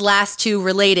 Are those last two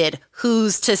related?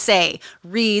 Who's to say?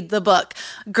 Read the book.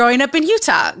 Growing up in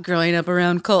Utah. Growing up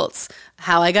around cults.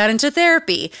 How I got into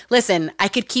therapy. Listen, I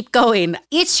could keep going.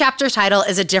 Each chapter title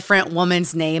is a different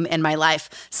woman's name in my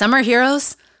life. Some are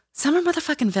heroes. Some are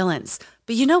motherfucking villains.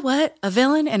 But you know what? A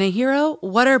villain and a hero,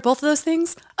 what are both of those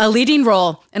things? A leading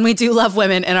role. And we do love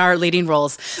women in our leading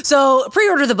roles. So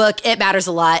pre-order the book. It matters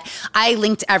a lot. I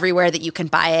linked everywhere that you can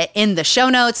buy it in the show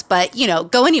notes, but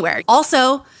go anywhere.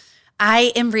 Also,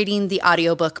 I am reading the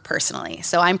audiobook personally.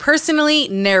 So I'm personally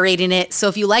narrating it. So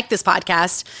if you like this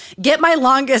podcast, get my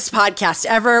longest podcast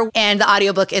ever. And the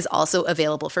audiobook is also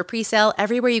available for pre-sale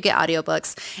everywhere you get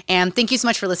audiobooks. And thank you so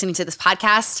much for listening to this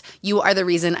podcast. You are the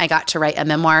reason I got to write a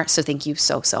memoir. So thank you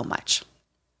so, so much.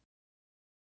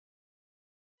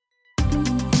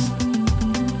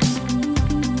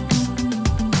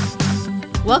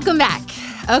 Welcome back.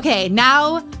 Okay,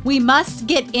 now we must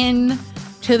get in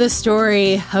to the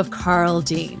story of Carl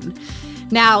Dean.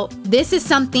 Now, this is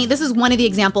one of the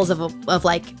examples of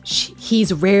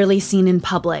he's rarely seen in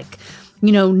public.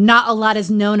 Not a lot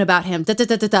is known about him.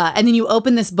 And then you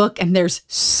open this book and there's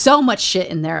so much shit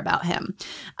in there about him.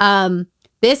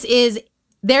 This is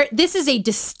a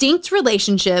distinct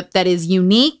relationship that is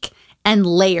unique and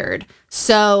layered.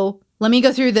 So let me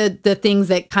go through the things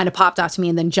that kind of popped out to me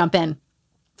and then jump in.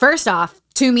 First off,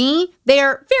 to me, they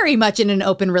are very much in an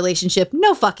open relationship.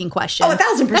 No fucking question. Oh,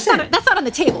 1,000%. That's not on the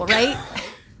table, right?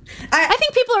 I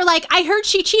think people are like, I heard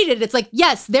she cheated. It's like,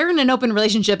 yes, they're in an open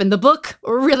relationship. And the book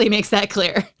really makes that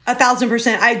clear.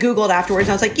 1,000%. I Googled afterwards.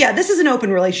 And I was like, yeah, this is an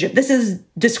open relationship. This is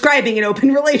describing an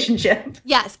open relationship.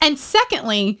 Yes. And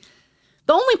secondly,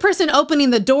 the only person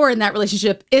opening the door in that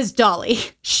relationship is Dolly.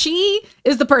 She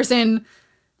is the person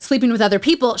sleeping with other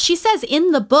people. She says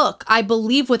in the book, I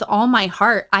believe with all my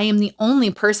heart, I am the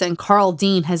only person Carl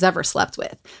Dean has ever slept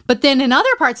with. But then in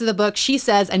other parts of the book, she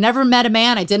says, I never met a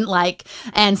man I didn't like,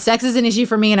 and sex is an issue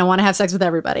for me, and I want to have sex with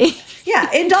everybody. Yeah,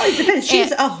 in Dolly's defense,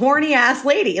 she's a horny ass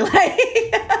lady. Like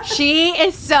she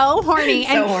is so horny.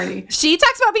 So horny. She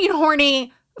talks about being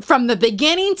horny from the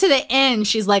beginning to the end.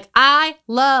 She's like, I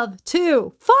love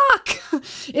to fuck.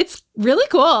 It's really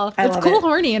cool. It's cool,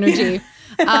 horny energy.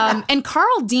 And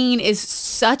Carl Dean is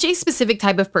such a specific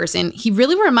type of person. He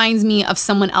really reminds me of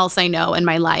someone else I know in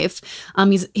my life.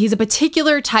 He's a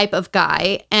particular type of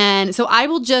guy. And so I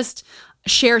will just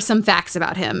share some facts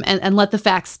about him and let the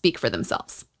facts speak for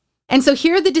themselves. And so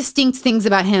here are the distinct things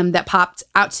about him that popped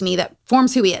out to me that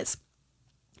forms who he is.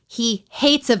 He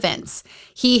hates events.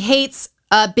 He hates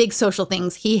big social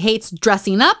things. He hates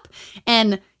dressing up,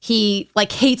 and he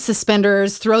hates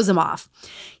suspenders, throws them off.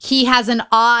 He has an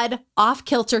odd,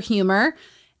 off-kilter humor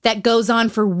that goes on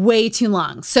for way too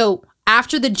long. So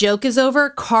after the joke is over,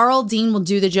 Carl Dean will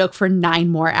do the joke for 9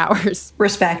 more hours.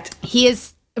 Respect. He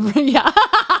is, yeah,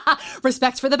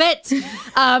 respect for the bit.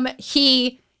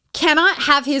 He cannot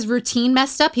have his routine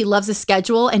messed up. He loves a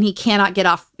schedule, and he cannot get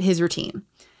off his routine.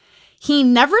 He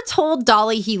never told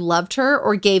Dolly he loved her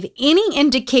or gave any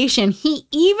indication he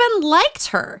even liked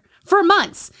her for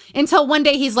months, until one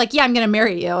day he's like, yeah, I'm going to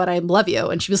marry you and I love you.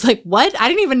 And she was like, what? I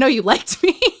didn't even know you liked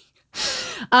me.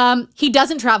 He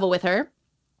doesn't travel with her.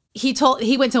 He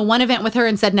went to one event with her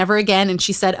and said never again. And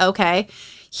she said, okay.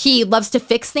 He loves to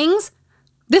fix things.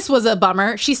 This was a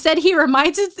bummer. She said he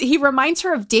reminds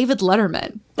her of David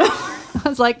Letterman. I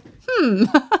was like,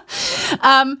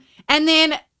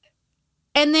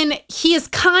 And then he is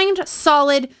kind,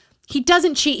 solid. He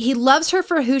doesn't cheat. He loves her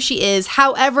for who she is.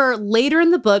 However, later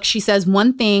in the book, she says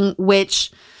one thing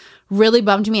which really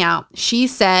bummed me out. She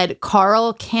said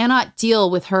Carl cannot deal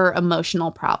with her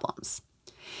emotional problems.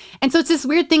 And so it's this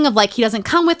weird thing of he doesn't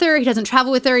come with her. He doesn't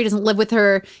travel with her. He doesn't live with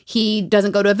her. He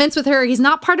doesn't go to events with her. He's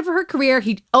not part of her career.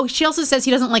 She also says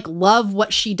he doesn't love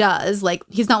what she does.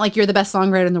 He's not you're the best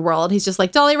songwriter in the world. He's just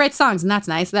Dolly writes songs and that's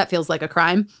nice. That feels like a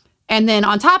crime. And then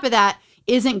on top of that,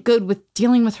 isn't good with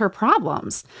dealing with her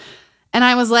problems. And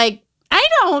I was like, I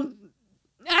don't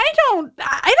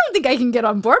think I can get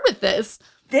on board with this.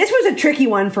 This was a tricky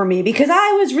one for me because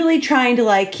I was really trying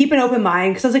to keep an open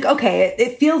mind because I was like, okay,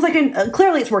 it feels like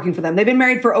clearly it's working for them. They've been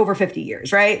married for over 50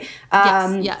 years, right?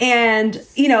 Yes. And,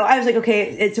 I was like, okay,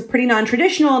 it's a pretty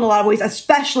non-traditional in a lot of ways,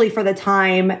 especially for the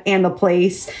time and the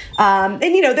place. And,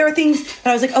 there are things that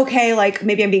I was like, okay,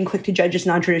 maybe I'm being quick to judge this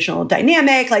non-traditional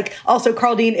dynamic. Also,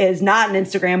 Carl Dean is not an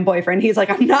Instagram boyfriend. He's like,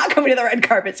 I'm not coming to the red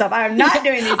carpet stuff. I'm not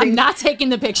doing these things. I'm not taking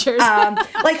the pictures.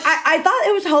 I thought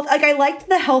it was healthy. I liked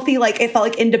the healthy, it felt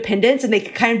like independence and they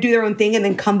could kind of do their own thing and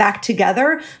then come back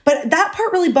together. But that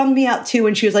part really bummed me out too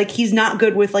when she was like, he's not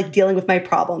good with dealing with my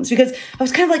problems, because I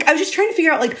was kind of I was just trying to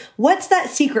figure out what's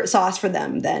that secret sauce for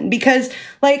them then? Because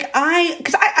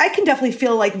I can definitely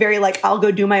feel very I'll go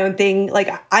do my own thing.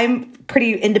 I'm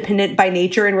pretty independent by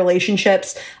nature in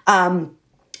relationships.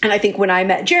 And I think when I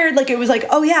met Jared, it was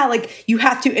oh yeah, you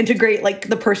have to integrate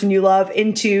the person you love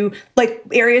into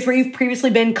areas where you've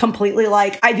previously been completely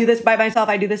I do this by myself,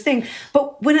 I do this thing.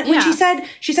 But when she said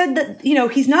that,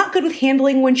 he's not good with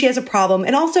handling when she has a problem,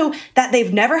 and also that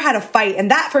they've never had a fight. And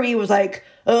that for me was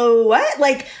oh, what?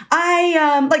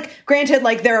 Granted,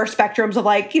 there are spectrums of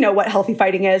what healthy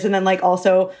fighting is. And then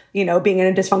also, being in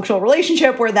a dysfunctional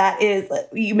relationship where that is,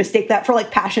 you mistake that for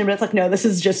passion, but it's no, this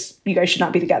is just, you guys should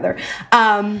not be together.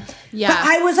 Yeah. But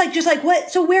I was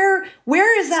what? So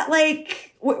where is that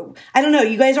I don't know.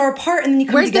 You guys are apart and then you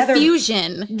come together. Where's the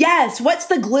fusion? Yes. What's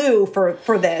the glue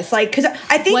for this? Cause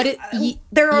I think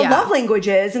there are love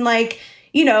languages and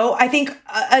I think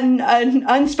an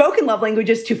unspoken love language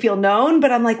is to feel known,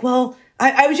 but I'm well,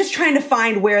 I was just trying to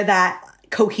find where that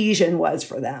cohesion was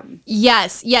for them.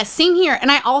 Yes, same here.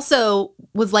 And I also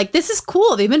was this is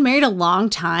cool. They've been married a long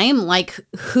time.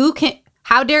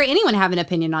 How dare anyone have an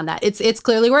opinion on that? It's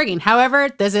clearly working. However,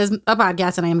 this is a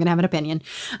podcast and I am going to have an opinion.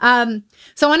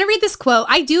 So I want to read this quote.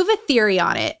 I do have a theory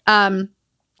on it. And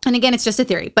again, it's just a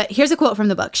theory, but here's a quote from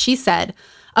the book. She said,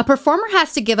 a performer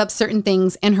has to give up certain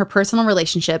things in her personal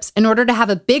relationships in order to have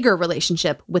a bigger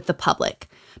relationship with the public.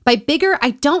 By bigger,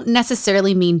 I don't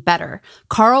necessarily mean better.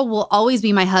 Carl will always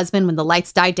be my husband when the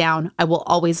lights die down. I will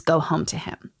always go home to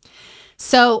him.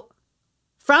 So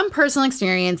from personal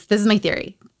experience, this is my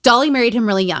theory. Dolly married him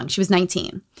really young. She was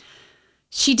 19.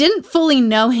 She didn't fully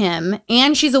know him,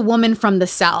 and she's a woman from the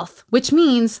South, which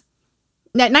means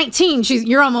at 19,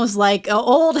 you're almost like an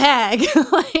old hag.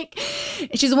 Like,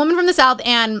 she's a woman from the South,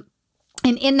 and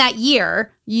in that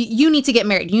year, you need to get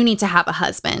married. You need to have a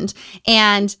husband.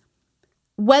 And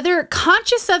whether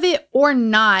conscious of it or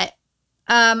not,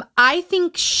 I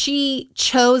think she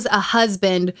chose a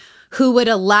husband who would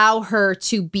allow her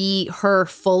to be her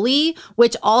fully,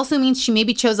 which also means she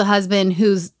maybe chose a husband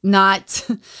who's not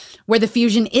where the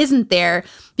fusion isn't there.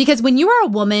 Because when you are a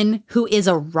woman who is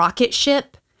a rocket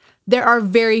ship, there are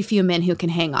very few men who can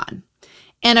hang on.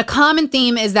 And a common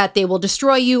theme is that they will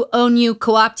destroy you, own you,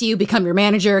 co-opt you, become your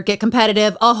manager, get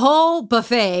competitive, a whole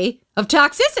buffet of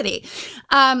toxicity.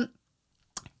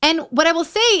 And what I will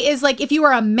say is, like, if you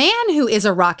are a man who is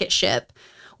a rocket ship,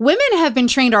 women have been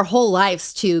trained our whole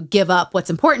lives to give up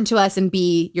what's important to us and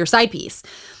be your side piece.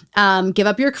 Give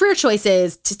up your career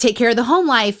choices to take care of the home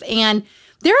life. And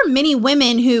there are many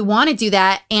women who want to do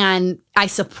that, and I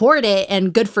support it,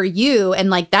 and good for you. And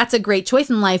like, that's a great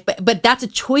choice in life, but that's a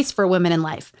choice for women in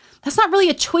life. That's not really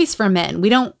a choice for men.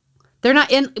 We're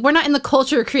not in the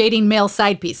culture creating male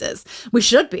side pieces. We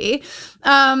should be.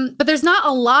 But there's not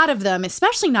a lot of them,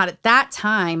 especially not at that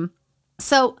time.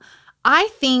 So I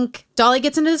think Dolly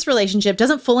gets into this relationship,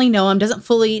 doesn't fully know him, doesn't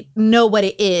fully know what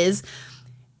it is.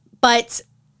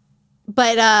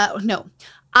 No.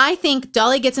 I think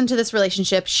Dolly gets into this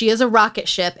relationship. She is a rocket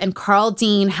ship, and Carl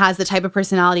Dean has the type of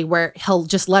personality where he'll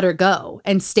just let her go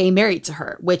and stay married to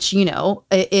her, which, you know,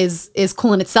 is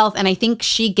cool in itself. And I think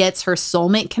she gets her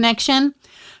soulmate connection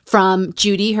from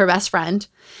Judy, her best friend,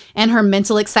 and her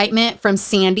mental excitement from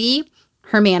Sandy,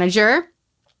 her manager,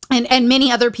 and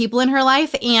many other people in her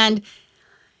life.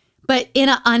 But in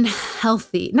an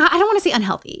unhealthy, I don't want to say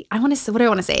unhealthy. What do I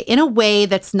want to say? In a way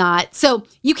that's not, so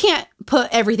you can't put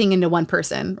everything into one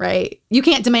person, right? You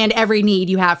can't demand every need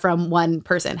you have from one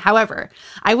person. However,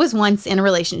 I was once in a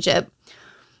relationship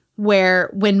where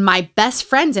when my best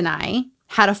friend and I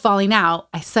had a falling out,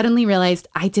 I suddenly realized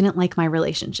I didn't like my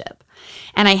relationship.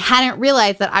 And I hadn't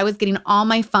realized that I was getting all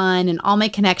my fun and all my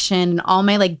connection and all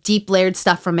my like deep layered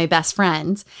stuff from my best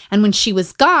friend. And when she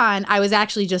was gone, I was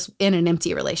actually just in an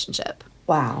empty relationship.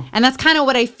 Wow. And that's kind of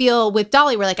what I feel with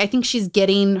Dolly, where like I think she's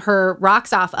getting her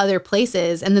rocks off other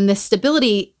places. And then this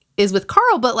stability is with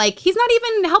Carl, but like he's not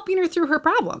even helping her through her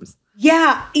problems.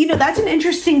 Yeah, you know, that's an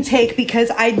interesting take,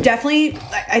 because I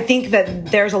think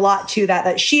that there's a lot to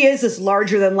that she is this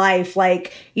larger than life,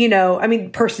 like, you know, I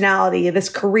mean, personality, this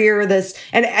career,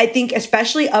 and I think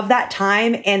especially of that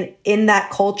time and in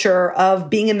that culture of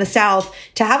being in the South,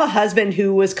 to have a husband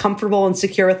who was comfortable and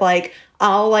secure with like,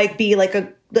 I'll like be like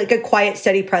a quiet,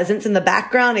 steady presence in the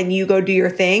background and you go do your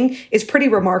thing is pretty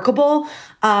remarkable.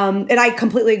 And I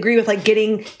completely agree with like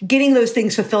getting those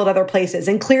things fulfilled other places.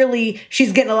 And clearly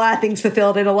she's getting a lot of things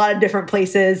fulfilled in a lot of different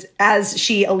places, as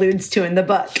she alludes to in the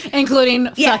book. Including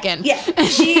fucking. Yeah.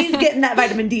 She's getting that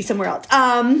vitamin D somewhere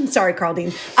else. Sorry, Carl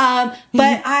Dean. But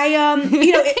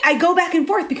I go back and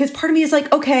forth, because part of me is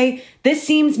like, okay, this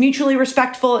seems mutually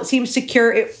respectful. It seems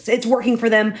secure. It's working for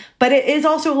them. But it is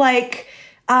also like,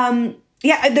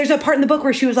 there's a part in the book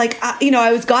where she was like,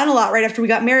 I was gone a lot right after we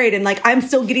got married, and like, I'm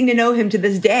still getting to know him to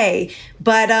this day.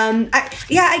 But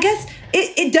I guess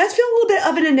it does feel a little bit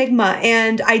of an enigma.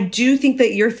 And I do think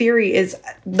that your theory is,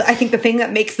 I think, the thing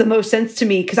that makes the most sense to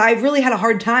me, because I've really had a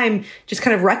hard time just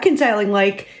kind of reconciling,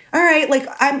 like, all right, like,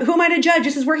 who am I to judge?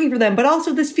 This is working for them. But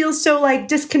also this feels so like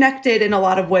disconnected in a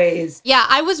lot of ways. Yeah,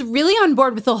 I was really on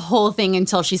board with the whole thing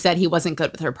until she said he wasn't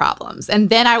good with her problems. And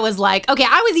then I was like, okay,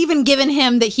 I was even giving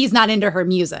him that he's not into her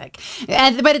music.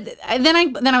 But then I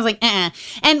was like, eh.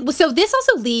 And so this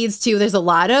also leads to, there's a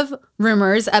lot of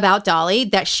rumors about Dolly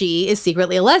that she is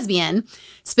secretly a lesbian,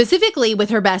 specifically with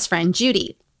her best friend,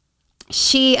 Judy.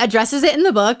 She addresses it in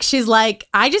the book. She's like,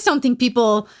 I just don't think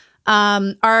people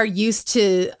are used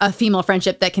to a female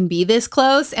friendship that can be this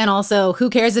close. And also, who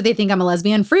cares if they think I'm a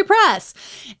lesbian? Free press.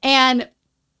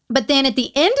 But then at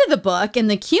the end of the book, in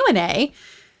the Q&A,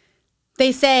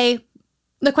 they say,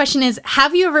 the question is,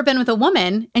 have you ever been with a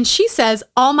woman? And she says,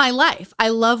 all my life. I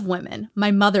love women.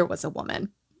 My mother was a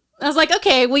woman. I was like,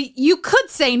 okay, well, you could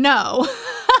say no.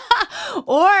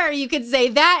 Or you could say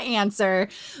that answer.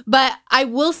 But I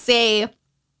will say,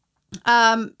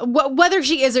 whether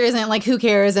she is or isn't, like, who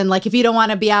cares? And like, if you don't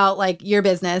want to be out, like, your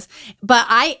business. But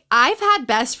I've had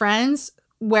best friends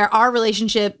where our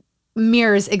relationship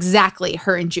mirrors exactly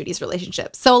her and Judy's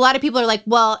relationship. So a lot of people are like,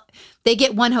 well, they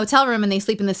get one hotel room and they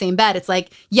sleep in the same bed. It's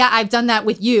like, yeah, I've done that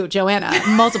with you, Joanna,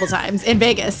 multiple times in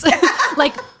Vegas.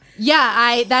 Like,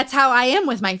 yeah, that's how I am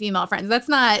with my female friends. That's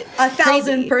not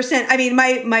 1,000%. I mean,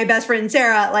 my best friend,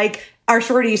 Sarah, like, our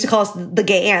sorority used to call us the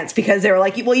gay ants because they were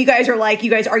like, well, you guys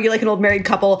argue like an old married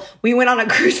couple. We went on a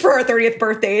cruise for our 30th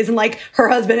birthdays, and like her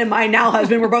husband and my now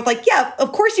husband were both like, yeah,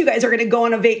 of course you guys are going to go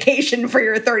on a vacation for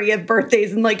your 30th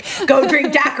birthdays and like go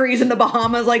drink daiquiris in the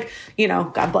Bahamas. Like, you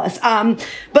know, God bless.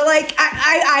 But like,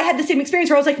 I had the same experience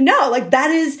where I was like, no, like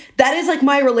that is like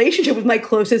my relationship with my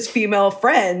closest female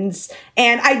friends.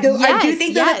 And I do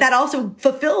think that also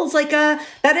fulfills like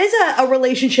that is a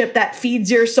relationship that feeds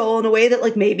your soul in a way that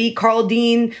like maybe Carl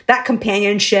Dean, that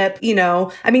companionship, you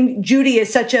know, I mean, Judy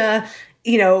is such a,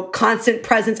 you know, constant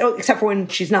presence, except for when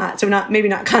she's not. So maybe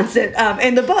not constant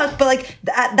in the book, but like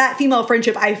that female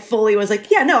friendship, I fully was like,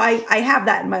 yeah, no, I have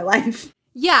that in my life.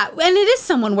 Yeah, and it is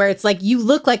someone where it's like you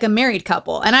look like a married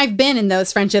couple. And I've been in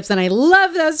those friendships and I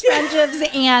love those friendships.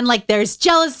 And like there's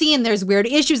jealousy and there's weird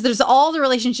issues. There's all the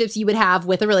relationships you would have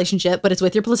with a relationship, but it's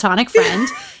with your platonic friend.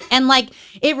 And like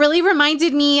it really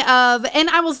reminded me of, and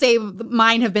I will say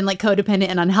mine have been like codependent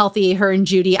and unhealthy, her and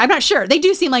Judy. I'm not sure. They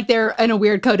do seem like they're in a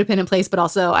weird codependent place, but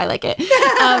also I like it.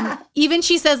 Even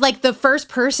she says like the first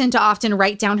person to often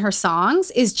write down her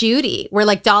songs is Judy, where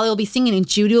like Dolly will be singing and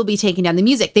Judy will be taking down the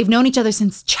music. They've known each other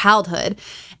since childhood.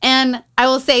 And I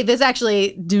will say this,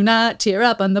 actually, do not tear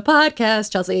up on the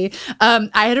podcast, Chelsea. I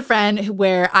had a friend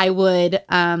where I would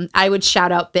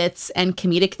shout out bits and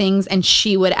comedic things and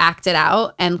she would act it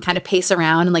out and kind of pace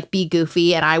around and like be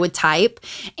goofy and I would type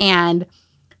and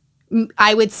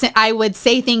I would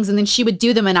say things and then she would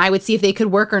do them and I would see if they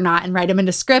could work or not and write them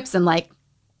into scripts. And like,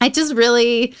 it just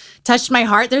really touched my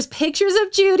heart. There's pictures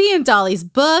of Judy in Dolly's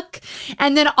book.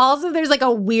 And then also there's like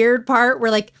a weird part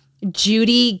where like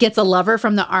Judy gets a lover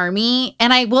from the army.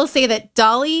 And I will say that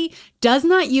Dolly does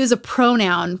not use a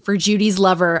pronoun for Judy's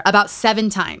lover about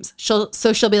 7 times. She'll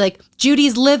be like,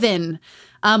 Judy's livin'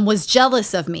 was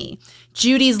jealous of me.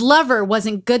 Judy's lover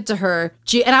wasn't good to her.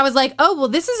 And I was like, oh, well,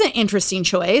 this is an interesting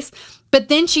choice. But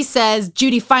then she says,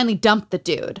 Judy finally dumped the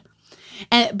dude.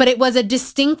 But it was a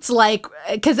distinct, like,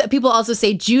 because people also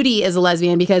say Judy is a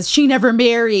lesbian because she never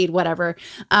married, whatever.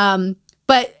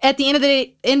 But at the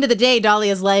end of the day, Dolly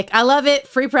is like, I love it,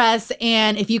 free press,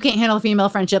 and if you can't handle a female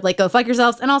friendship, like, go fuck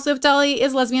yourselves. And also, if Dolly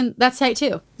is lesbian, that's tight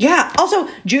too. Yeah. Also,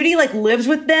 Judy like lives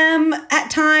with them at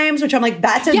times, which I'm like,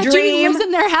 that's a dream. Judy lives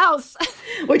in their house.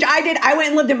 Which I did. I went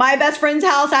and lived in my best friend's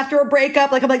house after a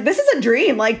breakup. Like, I'm like, this is a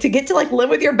dream. Like, to get to like live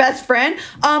with your best friend.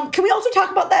 Can we also talk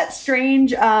about that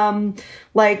strange,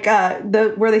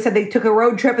 where they said they took a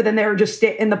road trip and then they were just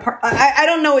in the park. I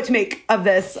don't know what to make of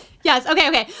this. Yes.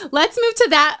 Okay. Let's move to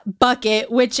that bucket,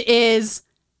 which is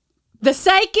the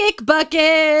psychic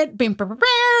bucket.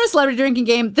 Celebrity drinking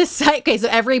game. Okay, so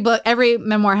every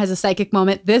memoir has a psychic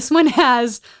moment. This one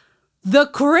has the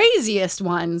craziest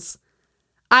ones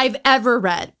I've ever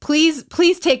read. Please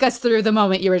take us through the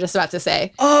moment you were just about to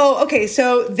say. Oh, okay.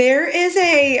 So there is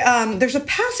there's a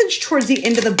passage towards the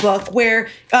end of the book where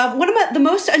one of the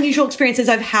most unusual experiences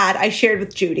I've had, I shared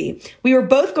with Judy. We were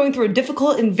both going through a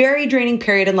difficult and very draining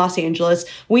period in Los Angeles.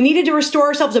 We needed to restore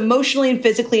ourselves emotionally and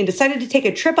physically and decided to take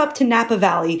a trip up to Napa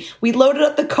Valley. We loaded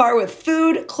up the car with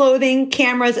food, clothing,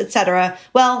 cameras, etc.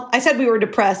 Well, I said we were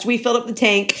depressed. We filled up the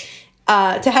tank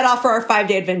to head off for our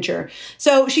 5-day adventure.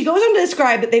 So she goes on to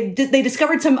describe that they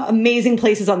discovered some amazing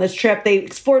places on this trip. They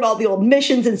explored all the old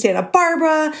missions in Santa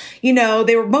Barbara. You know,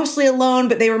 they were mostly alone,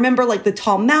 but they remember like the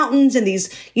tall mountains and these,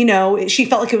 you know, she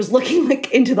felt like it was looking like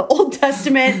into the Old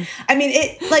Testament. I mean,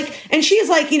 and she is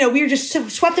like, you know, we were just so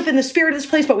swept up in the spirit of this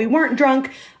place, but we weren't drunk.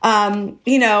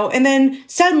 You know, and then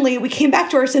suddenly we came back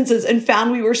to our senses and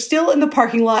found we were still in the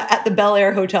parking lot at the Bel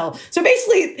Air Hotel. So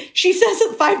basically, she says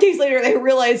that 5 days later, they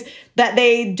realized that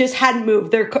they just hadn't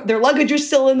moved. Their luggage was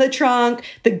still in the trunk.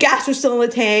 The gas was still in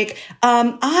the tank.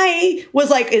 I was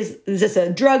like, is this a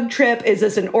drug trip? Is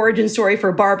this an origin story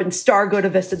for Barb and Star go to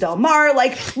Vista Del Mar?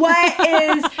 Like, what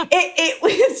is it? It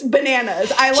was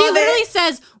bananas. I love it. She literally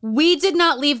says, we did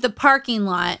not leave the parking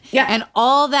lot. Yeah. And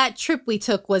all that trip we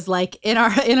took was like in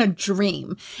a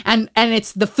dream. And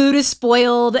it's the food is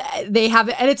spoiled. They have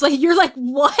it. And it's like, you're like,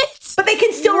 what? But they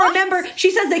can still remember. She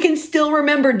says they can still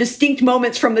remember distinct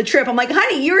moments from the trip. I'm like,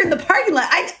 honey, you're in the parking lot.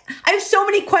 I have so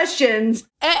many questions.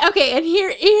 Okay.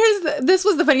 And this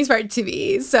was the funniest part to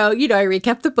me. So, you know, I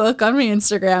recapped the book on my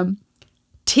Instagram.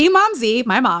 T Mom Z,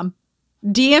 my mom,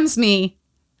 DMs me.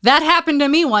 That happened to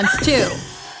me once too.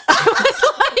 I was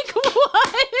like,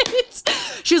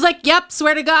 what? She was like, yep,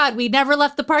 swear to God, we never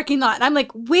left the parking lot. And I'm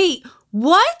like, wait,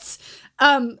 what?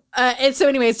 And so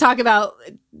anyways, talk about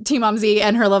T Mom Z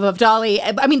and her love of Dolly.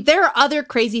 I mean, there are other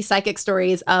crazy psychic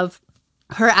stories of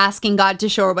her asking God to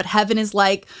show her what heaven is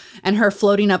like and her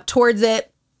floating up towards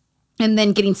it and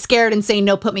then getting scared and saying,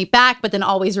 no, put me back, but then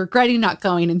always regretting not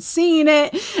going and seeing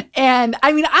it. And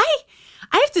I mean,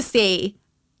 I have to say,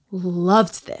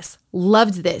 loved this.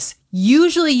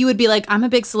 Usually you would be like, I'm a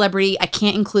big celebrity. I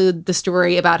can't include the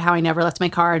story about how I never left my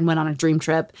car and went on a dream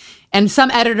trip. And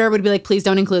some editor would be like, please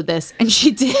don't include this. And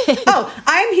she did. Oh,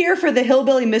 I'm here for the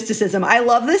hillbilly mysticism. I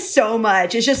love this so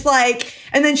much. It's just like,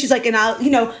 and then she's like, and I'll,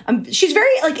 she's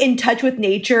very like in touch with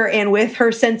nature and with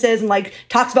her senses, and like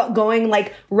talks about going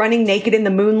like running naked in the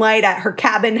moonlight at her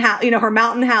cabin house, her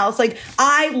mountain house. Like,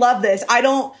 I love this.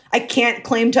 I can't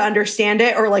claim to understand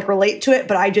it or like relate to it,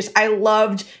 but I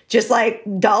loved just like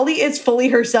Dolly is fully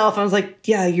herself. I was like,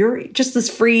 yeah, you're just this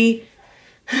free.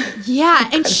 Yeah.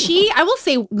 And I will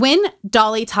say, when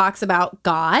Dolly talks about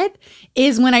God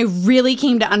is when I really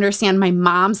came to understand my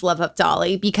mom's love of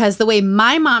Dolly, because the way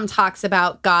my mom talks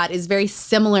about God is very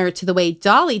similar to the way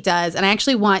Dolly does. And I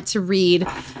actually want to read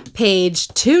page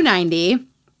 290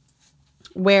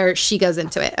 where she goes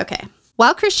into it. Okay.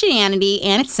 While Christianity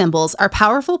and its symbols are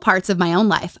powerful parts of my own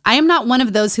life, I am not one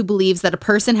of those who believes that a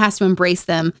person has to embrace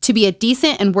them to be a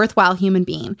decent and worthwhile human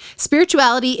being.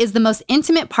 Spirituality is the most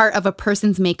intimate part of a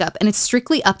person's makeup, and it's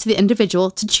strictly up to the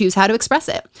individual to choose how to express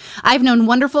it. I've known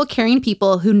wonderful, caring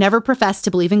people who never profess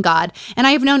to believe in God, and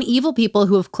I have known evil people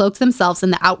who have cloaked themselves in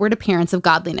the outward appearance of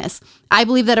godliness. I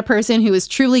believe that a person who is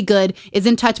truly good is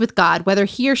in touch with God, whether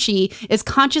he or she is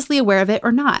consciously aware of it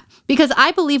or not. Because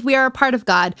I believe we are a part of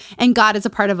God, and God is a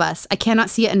part of us. I cannot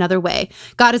see it another way.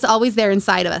 God is always there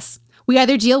inside of us. We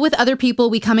either deal with other people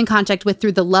we come in contact with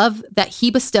through the love that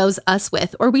he bestows us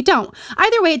with, or we don't.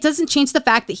 Either way, it doesn't change the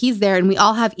fact that he's there and we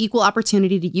all have equal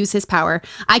opportunity to use his power.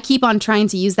 I keep on trying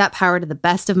to use that power to the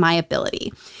best of my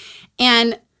ability.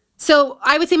 And so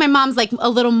I would say my mom's like a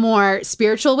little more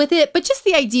spiritual with it, but just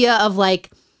the idea of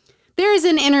like, there is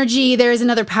an energy, there is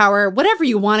another power, whatever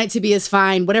you want it to be is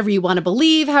fine. Whatever you want to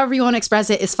believe, however you want to express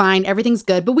it is fine. Everything's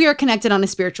good, but we are connected on a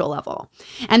spiritual level.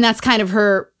 And that's kind of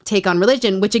her take on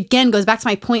religion, which again goes back to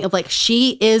my point of like,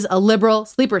 she is a liberal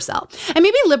sleeper cell. And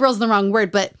maybe liberal is the wrong word,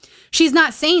 but she's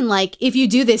not saying like, if you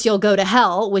do this, you'll go to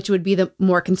hell, which would be the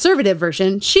more conservative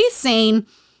version. She's saying,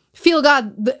 feel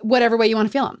God whatever way you want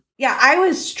to feel him. Yeah, I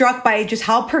was struck by just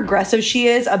how progressive she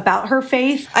is about her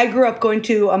faith. I grew up going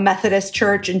to a Methodist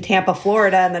church in Tampa,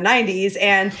 Florida in the 90s.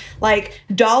 And like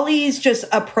Dolly's just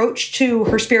approach to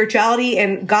her spirituality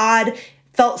and God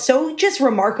felt so just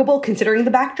remarkable considering the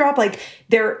backdrop. Like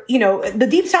the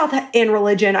Deep South and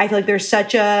religion, I feel like there's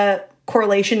such a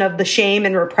correlation of the shame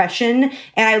and repression.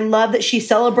 And I love that she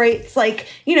celebrates like,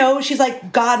 she's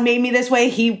like, God made me this way.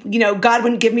 God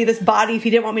wouldn't give me this body if he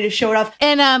didn't want me to show it off.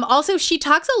 And also she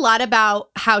talks a lot about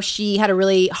how she had a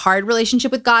really hard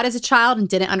relationship with God as a child and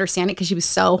didn't understand it because she was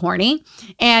so horny.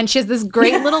 And she has this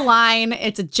great little line.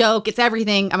 It's a joke. It's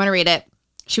everything. I'm going to read it.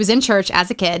 She was in church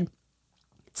as a kid.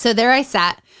 So there I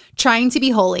sat, trying to be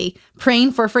holy,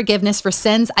 praying for forgiveness for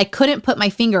sins I couldn't put my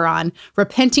finger on,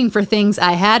 repenting for things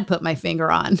I had put my finger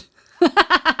on.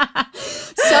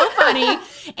 So funny.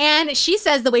 And she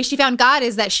says the way she found God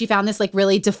is that she found this like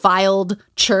really defiled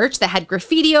church that had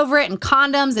graffiti over it and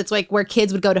condoms. It's like where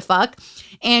kids would go to fuck.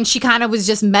 And she kind of was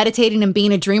just meditating and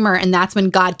being a dreamer. And that's when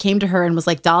God came to her and was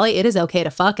like, Dolly, it is okay to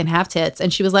fuck and have tits.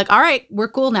 And she was like, all right, we're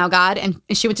cool now, God. And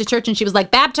she went to church and she was like,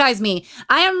 baptize me.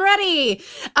 I am ready.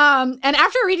 And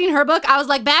after reading her book, I was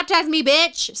like, baptize me,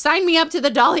 bitch. Sign me up to the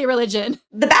Dolly religion.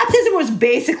 The baptism was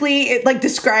basically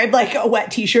described like a wet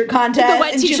t-shirt contest. The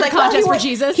wet t-shirt contest for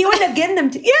Jesus. He wouldn't have given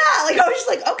them I was just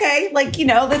like, okay,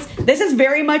 this is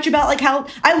very much about like how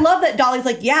I love that Dolly's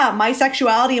like, yeah, my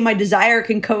sexuality and my desire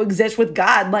can coexist with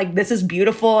God. Like this is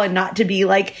beautiful and not to be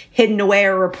like hidden away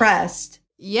or repressed.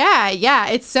 Yeah,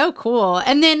 it's so cool.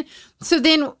 And then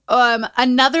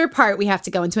another part we have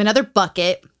to go into, another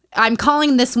bucket. I'm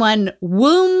calling this one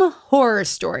womb horror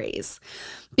stories,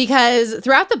 because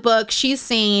throughout the book, she's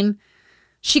saying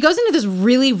she goes into this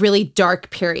really, really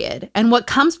dark period. And what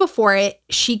comes before it,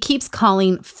 she keeps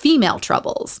calling female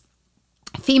troubles.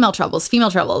 Female troubles.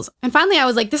 And finally, I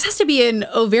was like, this has to be an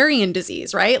ovarian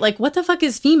disease, right? Like, what the fuck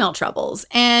is female troubles?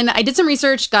 And I did some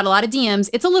research, got a lot of DMs.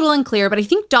 It's a little unclear, but I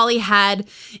think Dolly had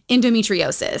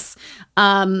endometriosis.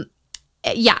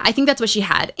 Yeah, I think that's what she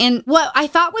had. And what I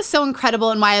thought was so incredible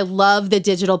and why I love the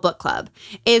digital book club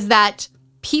is that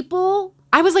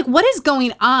I was like, what is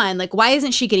going on? Like, why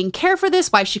isn't she getting care for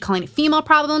this? Why is she calling it female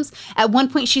problems? At one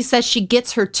point, she says she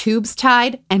gets her tubes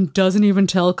tied and doesn't even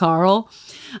tell Carl,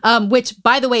 which,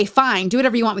 by the way, fine. Do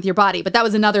whatever you want with your body. But that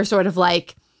was another sort of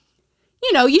like,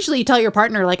 usually you tell your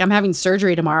partner, like, I'm having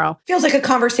surgery tomorrow. Feels like a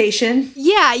conversation.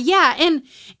 Yeah. And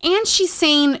she's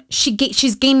saying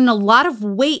she's gaining a lot of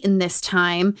weight in this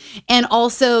time, and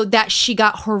also that she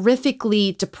got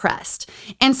horrifically depressed.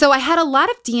 And so I had a lot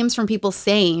of DMs from people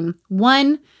saying,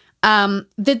 one,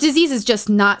 the disease is just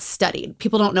not studied.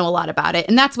 People don't know a lot about it.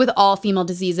 And that's with all female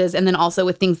diseases, and then also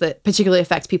with things that particularly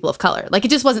affect people of color. Like,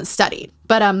 it just wasn't studied.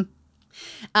 But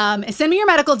send me your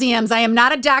medical DMs. I am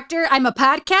not a doctor. I'm a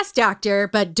podcast doctor,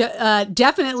 but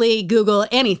definitely Google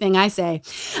anything I say.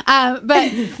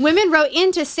 But women wrote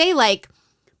in to say, like,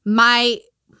 my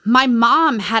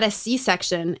mom had a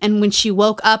C-section, and when she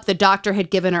woke up, the doctor had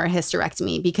given her a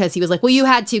hysterectomy because he was like, well, you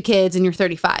had 2 kids and you're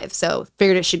 35, so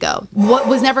figured it should go. What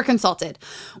was never consulted.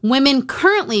 Women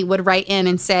currently would write in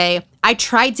and say, I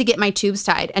tried to get my tubes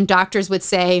tied, and doctors would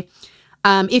say,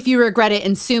 if you regret it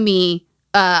and sue me,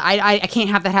 I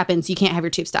can't have that happen, so you can't have your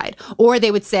tubes tied. Or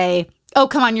they would say, oh,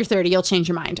 come on, you're 30, you'll change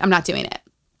your mind. I'm not doing it.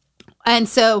 And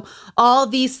so all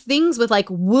these things with like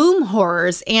womb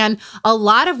horrors, and a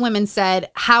lot of women said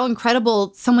how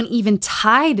incredible someone even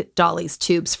tied Dolly's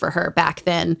tubes for her back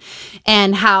then,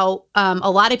 and how a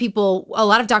lot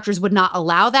of doctors would not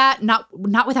allow that, not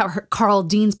without Carl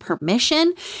Dean's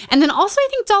permission. And then also I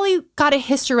think Dolly got a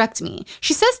hysterectomy.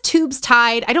 She says tubes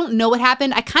tied. I don't know what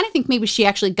happened. I kind of think maybe she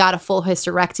actually got a full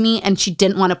hysterectomy and she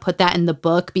didn't want to put that in the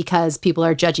book because people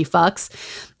are judgy fucks.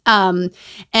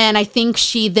 And I think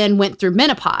she then went through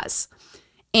menopause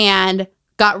and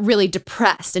got really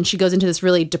depressed, and she goes into this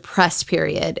really depressed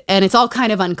period, and it's all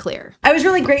kind of unclear. I was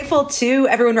really grateful to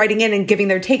everyone writing in and giving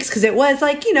their takes, because it was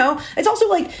like, you know, it's also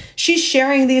like she's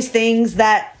sharing these things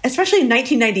that, especially in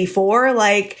 1994,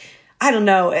 like, I don't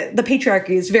know, the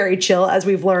patriarchy is very chill, as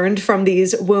we've learned from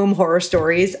these womb horror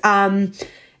stories.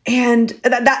 And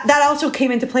that also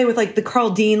came into play with like the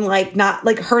Carl Dean, like not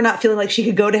feeling like she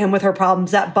could go to him with her problems.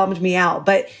 That bummed me out.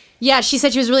 But yeah, she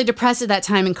said she was really depressed at that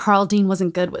time, and Carl Dean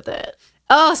wasn't good with it.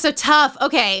 Oh, so tough.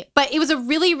 Okay. But it was a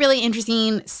really, really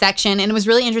interesting section, and it was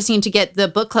really interesting to get the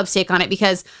book club's take on it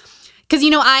because, you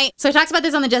know, I talked about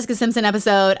this on the Jessica Simpson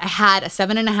episode. I had a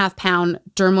 7.5 pound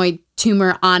dermoid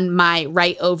tumor on my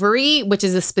right ovary, which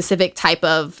is a specific type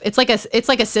of, it's like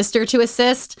a sister to a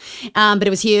cyst, but it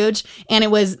was huge and it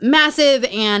was massive,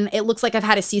 and it looks like I've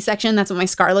had a C-section. That's what my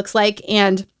scar looks like.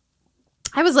 And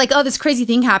I was like, oh, this crazy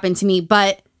thing happened to me.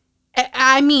 But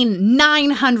I mean,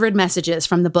 900 messages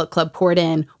from the book club poured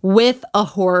in with a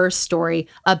horror story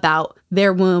about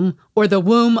their womb or the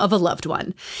womb of a loved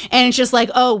one. And it's just like,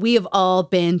 oh, we have all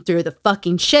been through the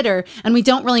fucking shitter, and we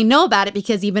don't really know about it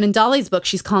because even in Dolly's book,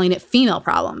 she's calling it female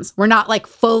problems. We're not like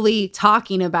fully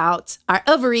talking about our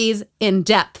ovaries in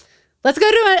depth. Let's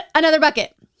go to another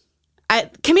bucket.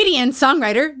 Comedian,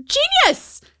 songwriter,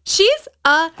 genius. She's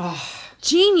a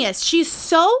genius. She's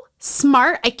so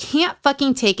smart. I can't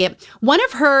fucking take it. One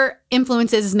of her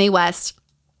influences is Mae West.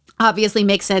 Obviously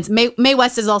makes sense. Mae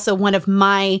West is also one of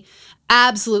my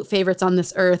absolute favorites on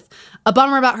this earth. A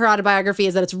bummer about her autobiography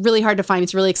is that it's really hard to find.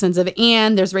 It's really expensive,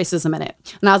 and there's racism in it.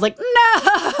 And I was like,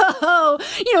 no,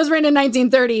 it was written in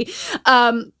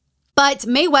 1930. But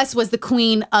Mae West was the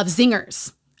queen of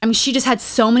zingers. I mean, she just had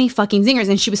so many fucking zingers,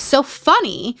 and she was so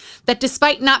funny that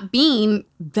despite not being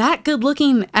that good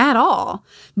looking at all,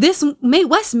 this Mae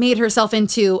West made herself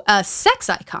into a sex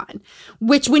icon,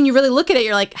 which when you really look at it,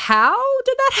 you're like, how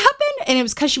did that happen? And it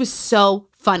was because she was so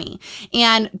funny.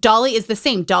 And Dolly is the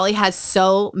same. Dolly has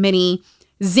so many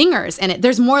zingers in it.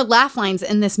 There's more laugh lines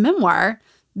in this memoir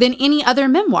than any other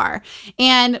memoir.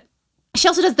 And she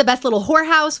also does The Best Little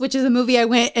Whorehouse, which is a movie I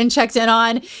went and checked in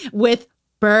on with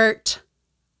Burt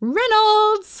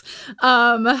Reynolds.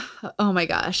 Oh my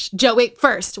gosh. Joe, wait,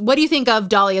 first, what do you think of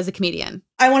Dolly as a comedian?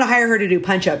 I want to hire her to do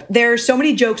Punch Up. There's so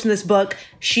many jokes in this book.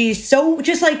 She's so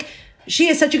just like, she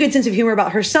has such a good sense of humor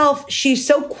about herself. She's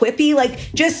so quippy. Like,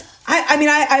 just, I mean,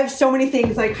 I have so many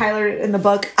things like highlighted in the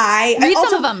book. Read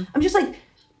some of them. I'm just like,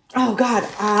 oh God.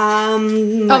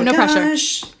 No pressure.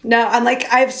 No, I'm like,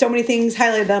 I have so many things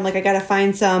highlighted that I'm like, I got to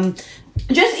find some.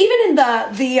 Just even in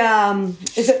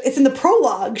it's in the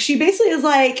prologue, she basically is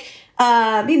like,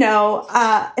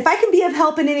 if I can be of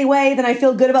help in any way, then I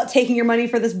feel good about taking your money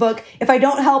for this book. If I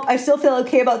don't help, I still feel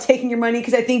okay about taking your money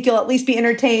because I think you'll at least be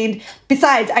entertained.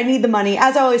 Besides, I need the money.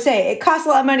 As I always say, it costs a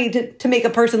lot of money to make a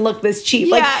person look this cheap.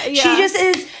 She just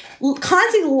is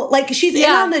constantly, like, she's in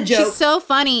on the joke. She's so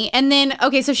funny. And then,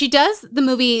 okay, so she does the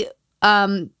movie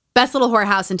Best Little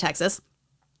Whorehouse in Texas,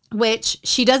 which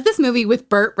she does this movie with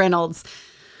Burt Reynolds.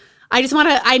 I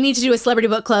need to do a celebrity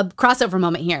book club crossover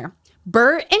moment here.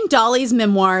 Burt and Dolly's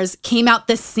memoirs came out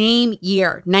the same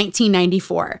year,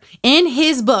 1994. In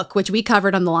his book, which we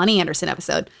covered on the Lonnie Anderson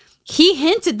episode, he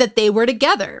hinted that they were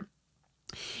together.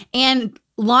 And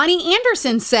Lonnie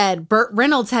Anderson said Burt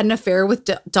Reynolds had an affair with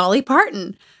Dolly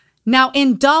Parton. Now,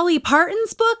 in Dolly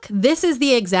Parton's book, this is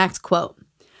the exact quote.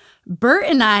 Burt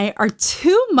and I are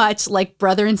too much like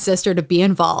brother and sister to be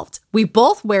involved. We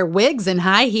both wear wigs and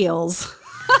high heels.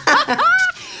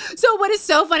 So what is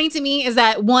so funny to me is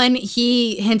that one,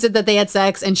 he hinted that they had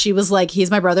sex and she was like, he's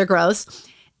my brother, gross.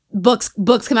 Books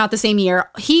come out the same year.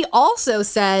 He also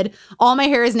said, all my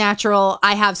hair is natural.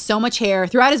 I have so much hair.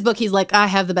 Throughout his book, he's like, I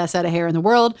have the best set of hair in the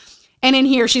world. And in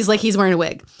here, she's like, he's wearing a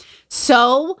wig.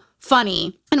 So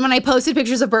funny. And when I posted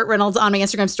pictures of Burt Reynolds on my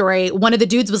Instagram story, one of the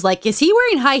dudes was like, is he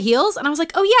wearing high heels? And I was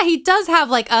like, oh yeah, he does have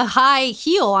like a high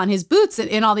heel on his boots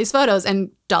in all these photos.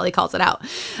 And Dolly calls it out.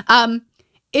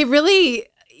 It really,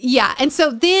 yeah. And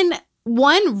so then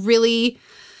one really,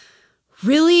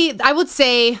 I would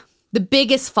say the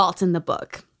biggest fault in the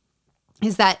book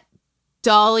is that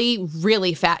Dolly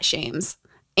really fat shames.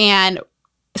 And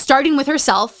starting with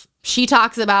herself, she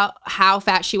talks about how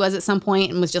fat she was at some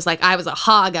point and was just like, I was a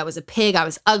hog, I was a pig, I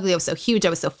was ugly, I was so huge, I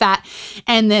was so fat.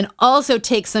 And then also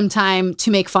takes some time to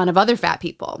make fun of other fat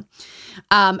people.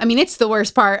 I mean, it's the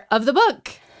worst part of the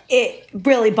book. It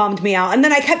really bummed me out. And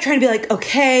then I kept trying to be like,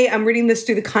 okay, I'm reading this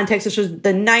through the context, which was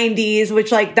the 90s,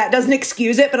 which like, that doesn't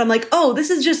excuse it. But I'm like, oh, this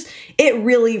is just, it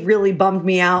really, really bummed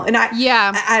me out. And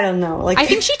I don't know. Like, I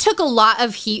think she took a lot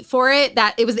of heat for it,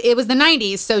 that it was the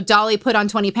 90s. So Dolly put on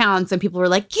 20 pounds and people were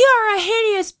like, you're a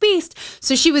hideous beast.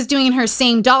 So she was doing her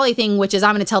same Dolly thing, which is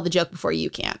I'm going to tell the joke before you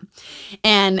can.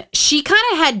 And she kind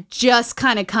of had just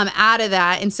kind of come out of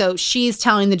that. And so she's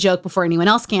telling the joke before anyone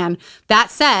else can. That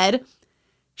said,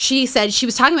 she said she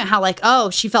was talking about how like, oh,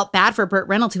 she felt bad for Burt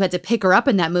Reynolds who had to pick her up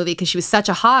in that movie because she was such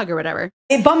a hog or whatever.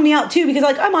 It bummed me out too because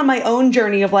like I'm on my own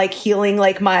journey of like healing,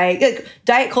 like my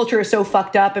diet culture is so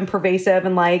fucked up and pervasive,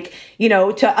 and like, you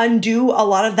know, to undo a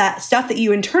lot of that stuff that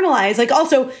you internalize, like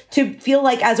also to feel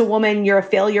like as a woman you're a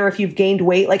failure if you've gained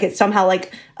weight, like it's somehow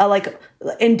like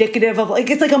indicative of like,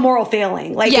 it's like a moral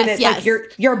failing, like, yes, and it's yes.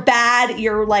 like you're bad,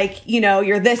 you're like, you know,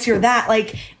 you're this, you're that,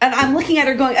 like, and I'm looking at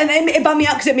her going, and it bummed me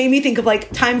out because it made me think of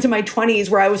like times in my 20s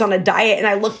where I was on a diet and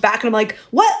I look back and I'm like,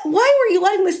 why were you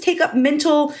letting this take up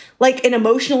mental, like, an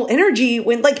emotional energy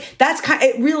when like that's kind of,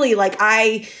 it really like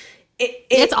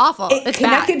it's awful. It's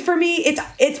connected bad. For me.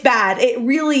 It's bad. It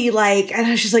really like, and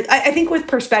I was just like, I think with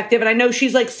perspective, and I know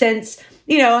she's like since,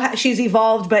 you know, she's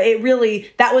evolved, but it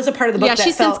really, that was a part of the book. Yeah,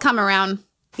 she's since come around.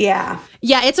 Yeah.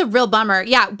 Yeah, it's a real bummer.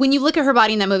 Yeah, when you look at her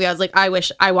body in that movie, I was like, I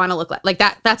wish I want to look like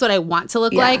that. That's what I want to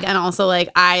look like. And also like,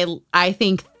 I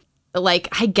think like,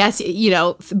 I guess, you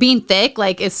know, being thick,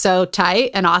 like, is so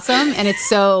tight and awesome. And it's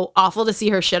so awful to see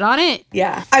her shit on it.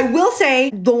 Yeah. I will say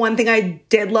the one thing I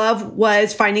did love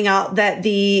was finding out that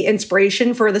the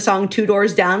inspiration for the song Two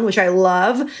Doors Down, which I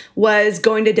love, was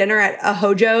going to dinner at a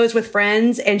Hojo's with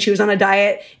friends. And she was on a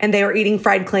diet and they were eating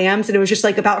fried clams. And it was just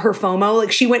like about her FOMO.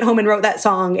 Like she went home and wrote that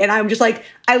song. And I'm just like,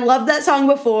 I loved that song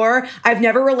before. I've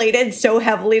never related so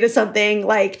heavily to something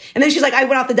like, and then she's like, I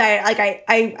went off the diet. Like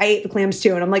I ate the clams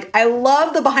too. And I'm like, I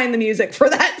love the behind the music for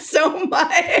that so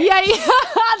much. Yeah,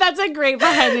 that's a great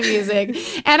behind the music.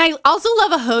 And I also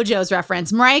love a Hojo's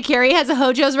reference. Mariah Carey has a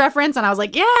Hojo's reference, and I was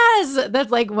like, yes, that's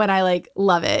like when I like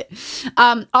love it.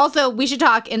 Also, we should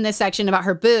talk in this section about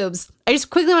her boobs. I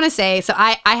just quickly want to say, so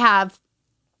I have,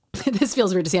 this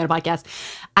feels weird to say on a podcast,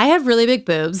 I have really big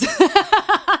boobs.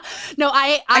 No,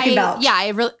 I can vouch. Yeah, I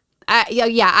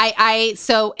really,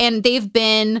 so, and they've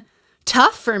been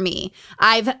tough for me.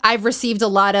 I've received a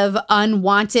lot of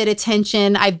unwanted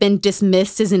attention. I've been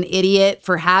dismissed as an idiot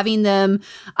for having them.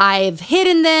 I've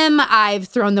hidden them. I've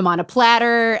thrown them on a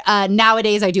platter.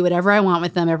 Nowadays, I do whatever I want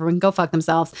with them. Everyone can go fuck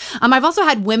themselves. I've also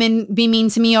had women be mean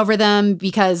to me over them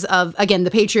because of, again,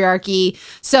 the patriarchy.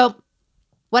 So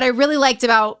what I really liked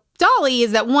about Dolly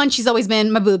is that, one, she's always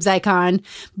been my boobs icon,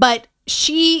 but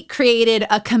she created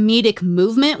a comedic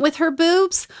movement with her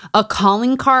boobs, a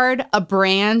calling card, a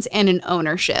brand, and an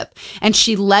ownership. And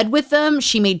she led with them,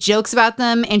 she made jokes about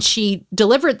them, and she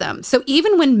delivered them. So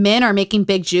even when men are making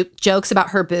big jokes about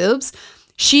her boobs,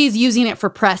 she's using it for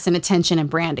press and attention and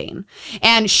branding.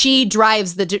 And she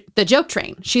drives the joke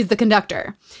train. She's the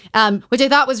conductor, which I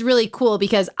thought was really cool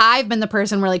because I've been the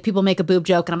person where like people make a boob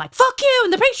joke and I'm like, fuck you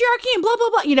and the patriarchy and blah, blah,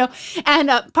 blah, you know. And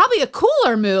probably a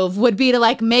cooler move would be to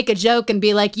like make a joke and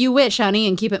be like, you wish, honey,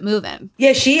 and keep it moving.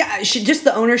 Yeah, she just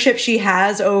the ownership she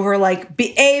has over like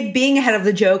being ahead of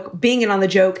the joke, being in on the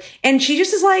joke. And she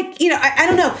just is like, you know, I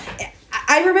don't know.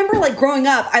 I remember like growing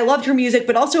up, I loved her music,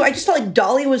 but also I just felt like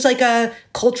Dolly was like a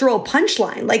cultural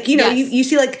punchline. Like, you know, yes. you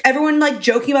see like everyone like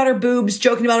joking about her boobs,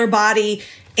 joking about her body.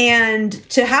 And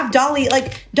to have Dolly,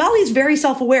 like Dolly's very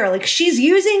self-aware. Like she's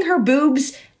using her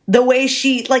boobs the way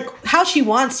she, like how she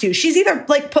wants to. She's either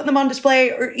like putting them on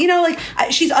display or, you know, like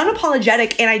she's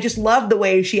unapologetic. And I just love the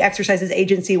way she exercises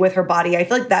agency with her body. I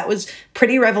feel like that was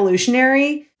pretty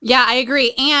revolutionary. Yeah, I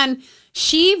agree. And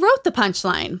she wrote the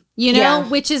punchline, you know, Yeah.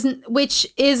 which is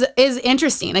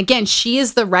interesting. Again, she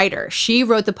is the writer. She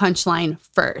wrote the punchline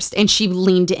first and she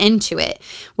leaned into it,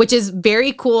 which is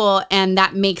very cool. And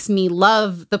that makes me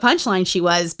love the punchline she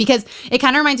was, because it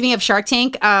kind of reminds me of Shark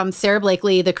Tank. Sarah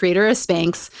Blakely, the creator of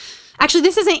Spanx. Actually,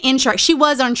 this isn't in Shark. She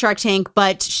was on Shark Tank,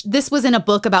 but this was in a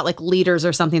book about like leaders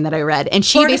or something that I read. And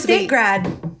she Florida basically State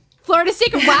grad. Florida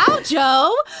State. Wow,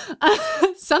 Joe.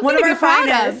 Something One of to be our proud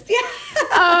finest. of.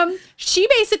 Yeah. She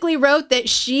basically wrote that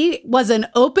she was an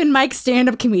open mic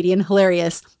stand-up comedian,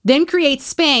 hilarious, then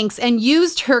creates Spanx and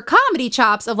used her comedy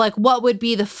chops of like, what would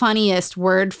be the funniest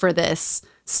word for this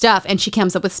stuff? And she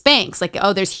comes up with Spanx, like,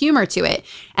 oh, there's humor to it.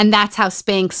 And that's how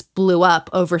Spanx blew up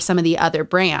over some of the other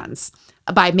brands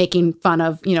by making fun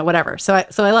of, you know, whatever. So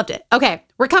I loved it. Okay,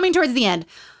 we're coming towards the end.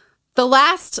 The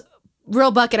last real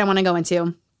bucket I want to go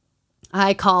into,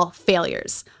 I call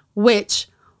failures, which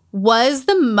was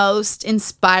the most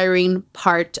inspiring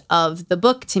part of the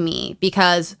book to me,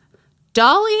 because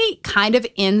Dolly kind of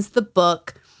ends the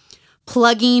book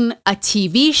plugging a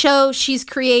TV show she's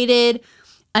created,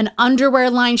 an underwear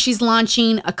line she's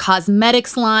launching, a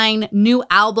cosmetics line, new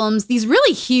albums, these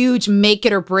really huge make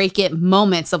it or break it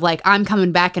moments of like, I'm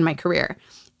coming back in my career.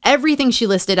 Everything she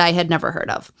listed, I had never heard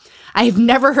of. I have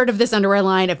never heard of this underwear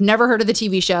line. I've never heard of the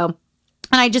TV show.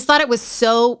 And I just thought it was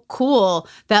so cool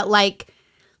that like,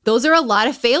 those are a lot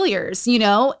of failures, you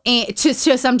know, to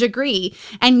some degree.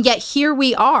 And yet here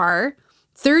we are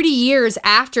 30 years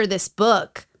after this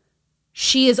book.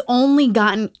 She has only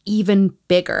gotten even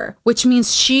bigger, which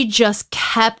means she just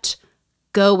kept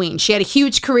going. She had a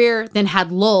huge career, then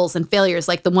had lulls and failures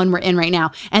like the one we're in right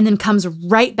now, and then comes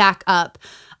right back up.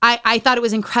 I thought it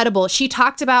was incredible. She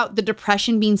talked about the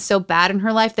depression being so bad in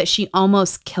her life that she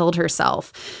almost killed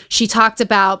herself. She talked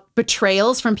about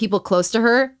betrayals from people close to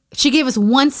her. She gave us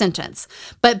one sentence,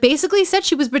 but basically said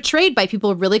she was betrayed by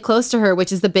people really close to her,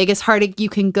 which is the biggest heartache you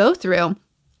can go through.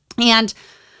 And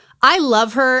I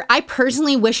love her. I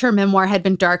personally wish her memoir had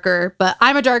been darker, but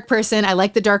I'm a dark person. I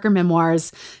like the darker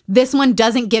memoirs. This one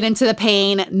doesn't get into the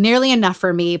pain nearly enough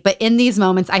for me, but in these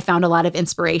moments, I found a lot of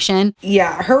inspiration.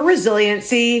 Yeah, her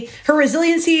resiliency,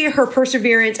 her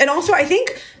perseverance. And also, I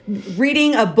think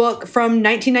reading a book from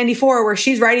 1994 where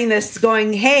she's writing this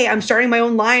going, hey, I'm starting my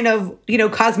own line of, you know,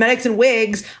 cosmetics and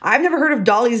wigs. I've never heard of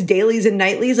Dolly's dailies and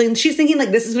nightlies. And she's thinking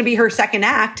like this is going to be her second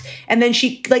act. And then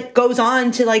she like goes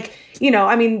on to like, you know,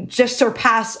 I mean, just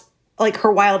surpass like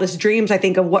her wildest dreams, I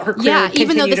think, of what her career would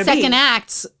even though the continue to second be.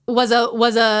 act was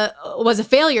a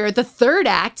failure, the third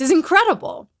act is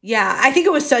incredible. Yeah, I think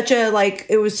it was such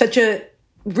a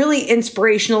really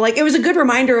inspirational, like it was a good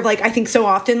reminder of like, I think so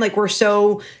often like we're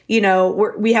so, you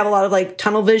know, we have a lot of like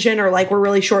tunnel vision or like we're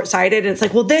really short-sighted, and it's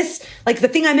like, well, this, like the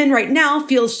thing I'm in right now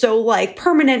feels so like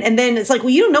permanent, and then it's like,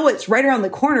 well, you don't know what's right around the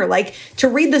corner. Like to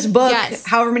read this book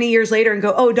however many years later and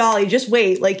go, oh, Dolly, just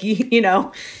wait, like you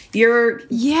know, you're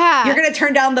gonna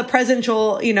turn down the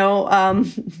presidential, you know,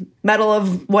 medal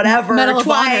of whatever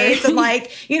twice, and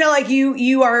like, you know, like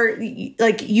you are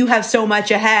like, you have so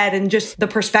much ahead, and just the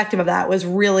perspective of that was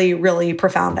really, really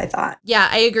profound, I thought. Yeah,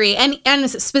 I agree. And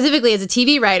specifically as a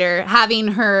TV writer, having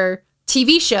her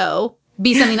TV show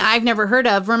be something I've never heard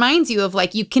of reminds you of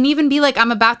like, you can even be like,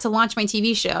 I'm about to launch my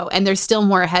TV show and there's still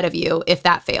more ahead of you if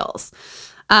that fails.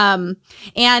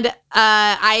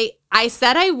 I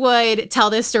said I would tell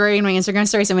this story in my Instagram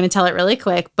story, so I'm going to tell it really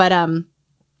quick. But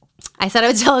I said I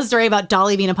would tell a story about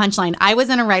Dolly being a punchline. I was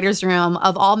in a writer's room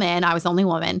of all men. I was the only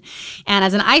woman. And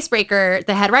as an icebreaker,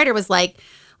 the head writer was like,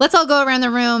 let's all go around the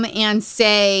room and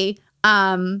say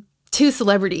 2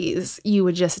 celebrities you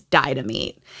would just die to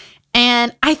meet.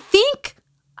 And I think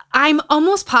I'm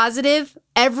almost positive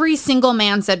every single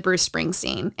man said Bruce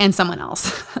Springsteen and someone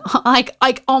else.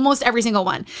 like almost every single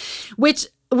one, which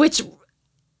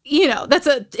you know,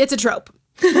 it's a trope.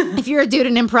 If you're a dude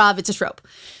in improv, it's a trope.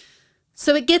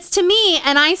 So it gets to me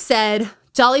and I said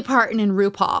Dolly Parton and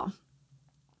RuPaul.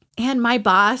 And my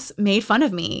boss made fun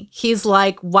of me. He's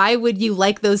like, why would you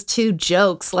like those 2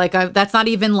 jokes? Like, that's not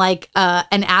even like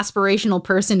an aspirational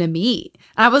person to meet.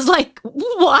 I was like,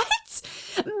 what?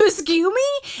 Excuse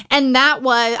me? And that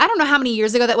was, I don't know how many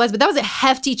years ago that was, but that was a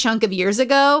hefty chunk of years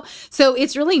ago. So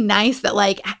it's really nice that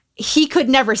like, he could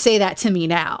never say that to me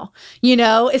now, you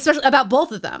know, especially about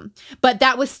both of them. But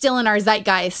that was still in our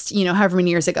zeitgeist, you know, however many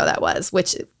years ago that was,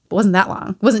 which wasn't that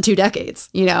long. It wasn't 2 decades,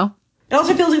 you know? It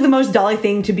also feels like the most Dolly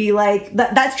thing to be like,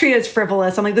 that's treated as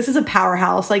frivolous. I'm like, this is a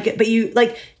powerhouse. Like, but you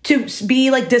like to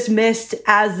be like dismissed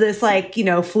as this like, you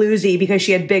know, floozy because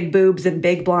she had big boobs and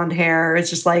big blonde hair. It's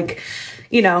just like,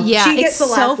 you know, yeah, she gets the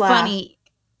last so laugh. Funny.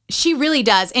 She really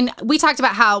does. And we talked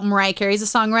about how Mariah Carey's a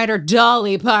songwriter.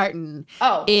 Dolly Parton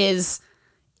I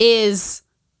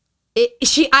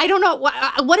don't know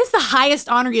what is the highest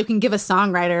honor you can give a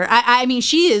songwriter. I mean,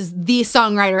 she is the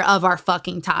songwriter of our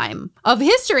fucking time, of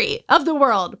history, of the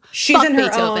world. She's Fuck in her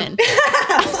Beethoven. own.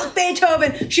 Fuck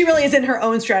Beethoven. She really is in her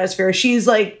own stratosphere. She's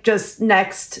like just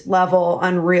next level,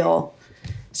 unreal.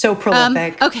 So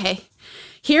prolific. Okay,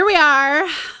 here we are.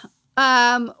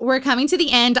 We're coming to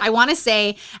the end. I want to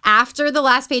say after the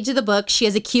last page of the book, she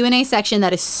has a Q&A section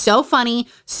that is so funny,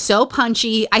 so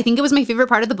punchy. I think it was my favorite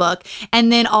part of the book.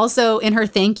 And then also in her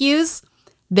thank yous,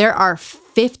 there are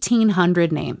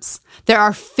 1,500 names. There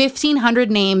are 1,500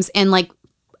 names in like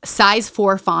size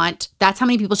 4 font. That's how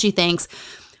many people she thanks.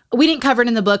 We didn't cover it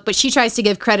in the book, but she tries to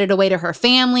give credit away to her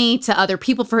family, to other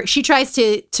people. She tries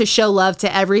to show love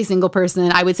to every single person,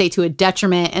 I would say to a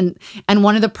detriment. And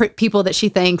one of the people that she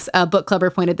thanks, Book Clubber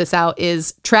pointed this out,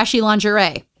 is Trashy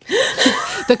Lingerie.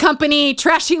 The company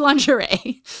Trashy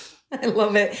Lingerie. I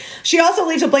love it. She also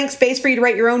leaves a blank space for you to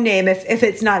write your own name if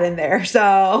it's not in there.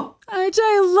 So, which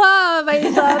I love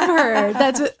her.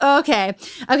 That's okay.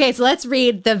 Okay, so let's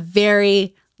read the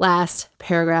very last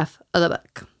paragraph of the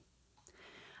book.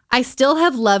 I still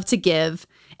have love to give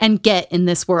and get in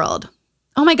this world.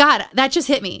 Oh my God, that just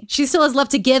hit me. She still has love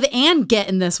to give and get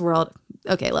in this world.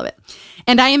 Okay, love it.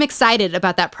 And I am excited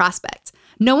about that prospect.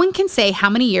 No one can say how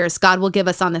many years God will give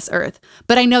us on this earth,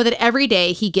 but I know that every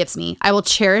day he gives me, I will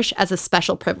cherish as a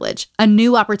special privilege, a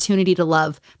new opportunity to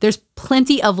love. There's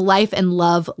plenty of life and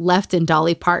love left in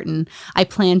Dolly Parton. I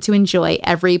plan to enjoy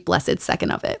every blessed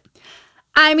second of it.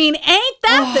 I mean, ain't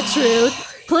that the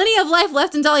truth? Plenty of life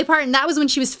left in Dolly Parton. That was when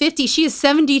she was 50. She is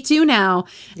 72 now.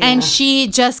 Yeah. And she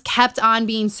just kept on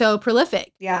being so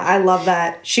prolific. Yeah, I love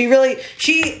that. She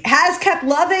has kept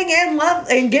loving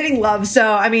and getting love.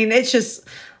 So, I mean, it's just,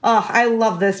 I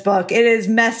love this book. It is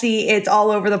messy. It's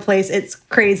all over the place. It's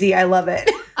crazy. I love it.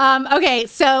 Okay,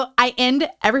 so I end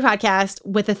every podcast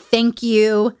with a thank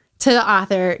you to the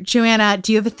author. Joanna,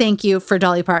 do you have a thank you for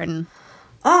Dolly Parton?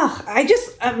 Oh, I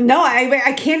just, no,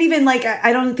 I can't even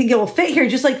I don't think it will fit here.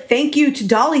 Just thank you to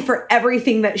Dolly for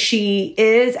everything that she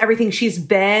is, everything she's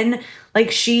been.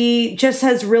 She just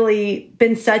has really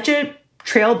been such a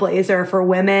trailblazer for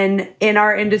women in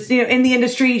our industry, in the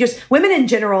industry, just women in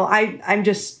general. I'm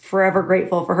just forever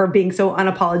grateful for her being so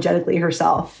unapologetically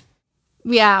herself.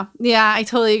 Yeah, I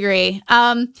totally agree.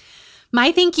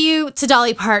 My thank you to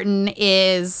Dolly Parton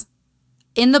is,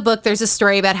 in the book, there's a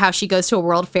story about how she goes to a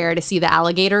World Fair to see the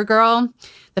alligator girl,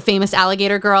 the famous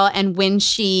alligator girl. And when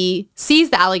she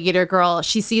sees the alligator girl,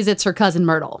 she sees it's her cousin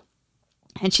Myrtle.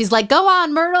 And she's like, go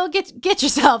on, Myrtle, get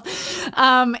yourself.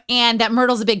 And that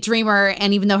Myrtle's a big dreamer.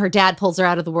 And even though her dad pulls her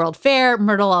out of the World Fair,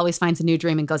 Myrtle always finds a new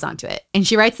dream and goes on to it. And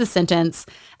she writes the sentence,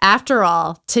 after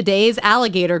all, today's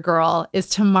alligator girl is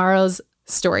tomorrow's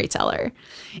storyteller.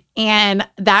 And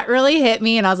that really hit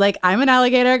me. And I was like, I'm an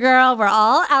alligator girl. We're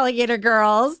all alligator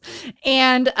girls.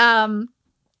 And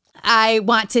I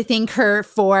want to thank her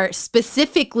for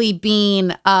specifically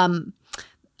being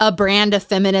a brand of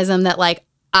feminism that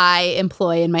I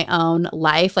employ in my own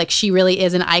life. She really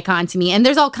is an icon to me. And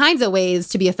there's all kinds of ways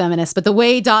to be a feminist, but the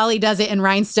way Dolly does it in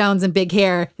rhinestones and big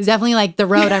hair is definitely the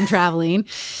road I'm traveling.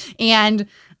 And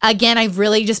again, I've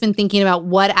really just been thinking about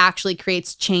what actually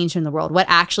creates change in the world, what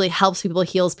actually helps people,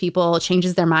 heals people,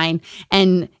 changes their mind.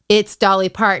 And it's Dolly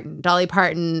Parton. Dolly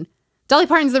Parton's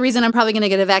the reason I'm probably going to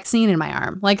get a vaccine in my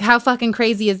arm. How fucking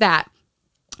crazy is that?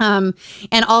 And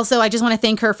also, I just want to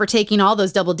thank her for taking all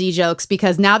those double D jokes,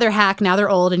 because now they're hack, now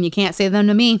they're old, and you can't say them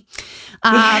to me.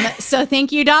 So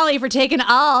thank you, Dolly, for taking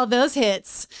all those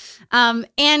hits.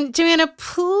 And Joanna,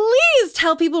 please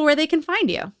tell people where they can find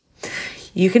you.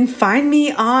 You can find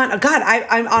me on,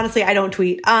 I'm honestly, I don't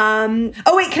tweet. Oh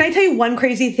wait, can I tell you one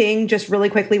crazy thing just really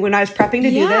quickly? When I was prepping to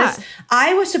do this,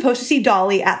 I was supposed to see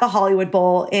Dolly at the Hollywood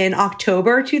Bowl in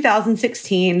October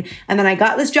 2016. And then I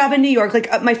got this job in New York.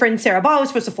 My friend Sarah Ball was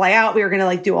supposed to fly out. We were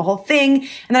going to do a whole thing. And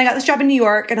then I got this job in New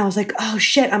York and I was like, oh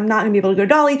shit, I'm not going to be able to go to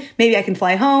Dolly. Maybe I can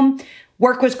fly home.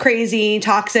 Work was crazy,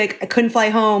 toxic. I couldn't fly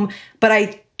home, but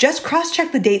I just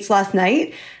cross-checked the dates last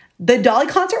night. The Dolly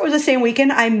concert was the same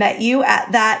weekend I met you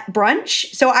at that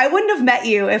brunch. So I wouldn't have met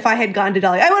you if I had gone to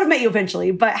Dolly. I would have met you eventually,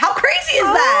 but how crazy is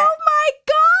that?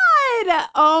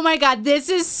 Oh my God. This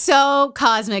is so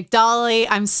cosmic. Dolly,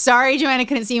 I'm sorry Joanna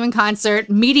couldn't see you in concert.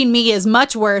 Meeting me is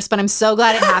much worse, but I'm so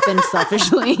glad it happened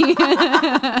selfishly.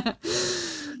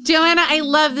 Joanna, I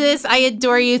love this. I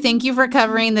adore you. Thank you for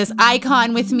covering this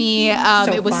icon with me.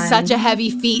 It was such a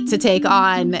heavy feat to take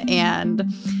on,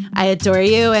 and I adore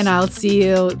you, and I'll see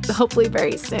you hopefully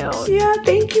very soon. Yeah,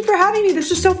 thank you for having me.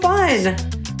 This was so fun.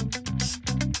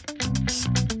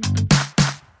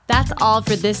 that's all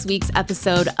for this week's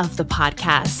episode of the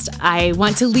podcast. I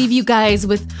want to leave you guys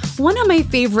with one of my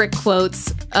favorite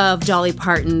quotes of Dolly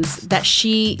Parton's that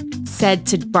she said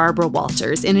to Barbara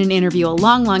Walters in an interview a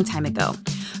long, long time ago.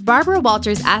 Barbara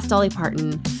Walters asked Dolly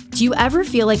Parton, "Do you ever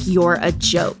feel like you're a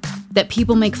joke, that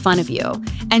people make fun of you?"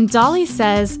 And Dolly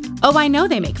says, "Oh, I know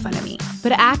they make fun of me.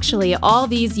 But actually, all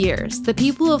these years, the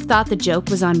people who have thought the joke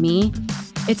was on me,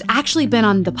 it's actually been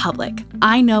on the public.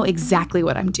 I know exactly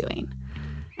what I'm doing."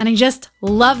 And I just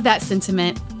love that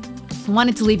sentiment. I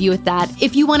wanted to leave you with that.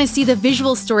 If you want to see the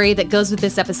visual story that goes with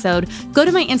this episode, go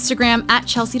to my Instagram at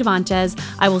Chelsea Devantez.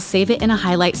 I will save it in a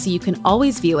highlight so you can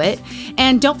always view it.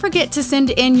 And don't forget to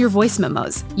send in your voice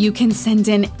memos. You can send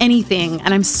in anything.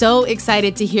 And I'm so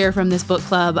excited to hear from this book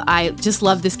club. I just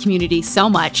love this community so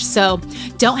much. So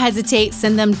don't hesitate.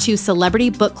 Send them to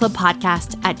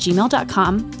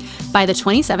celebritybookclubpodcast@gmail.com by the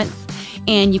 27th.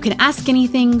 And you can ask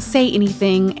anything, say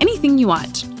anything you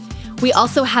want. We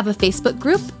also have a Facebook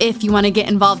group if you want to get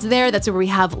involved there. That's where we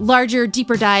have larger,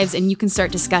 deeper dives and you can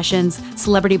start discussions.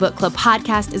 Celebrity Book Club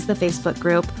Podcast is the Facebook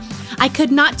group. I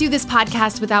could not do this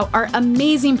podcast without our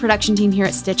amazing production team here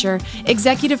at Stitcher,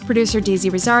 executive producer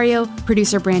Daisy Rosario,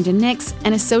 producer Brandon Nix,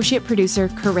 and associate producer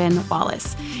Corinne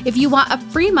Wallace. If you want a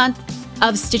free month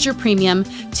of Stitcher Premium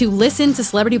to listen to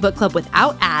Celebrity Book Club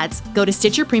without ads, go to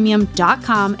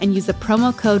StitcherPremium.com and use the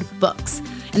promo code BOOKS.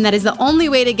 And that is the only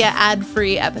way to get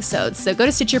ad-free episodes. So go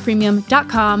to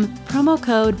StitcherPremium.com, promo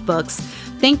code BOOKS.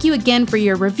 Thank you again for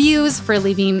your reviews, for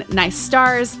leaving nice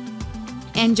stars,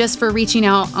 and just for reaching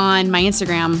out on my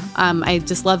Instagram. I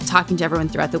just love talking to everyone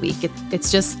throughout the week.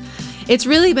 It's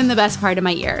really been the best part of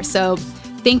my year. So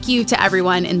thank you to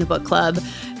everyone in the book club,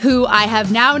 who I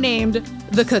have now named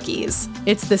the Cookies.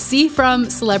 It's the C from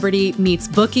Celebrity meets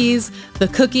Bookies, the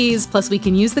Cookies, plus we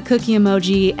can use the cookie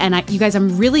emoji. And you guys,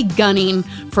 I'm really gunning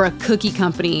for a cookie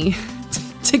company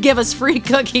to give us free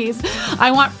cookies.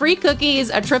 I want free cookies,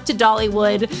 a trip to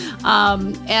Dollywood,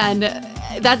 and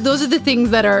those are the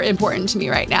things that are important to me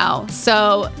right now.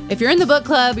 So if you're in the book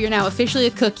club, you're now officially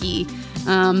a cookie,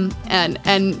 and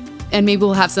maybe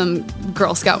we'll have some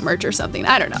Girl Scout merch or something.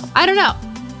 I don't know.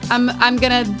 I'm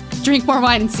gonna drink more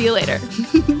wine and see you later.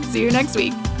 See you next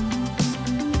week.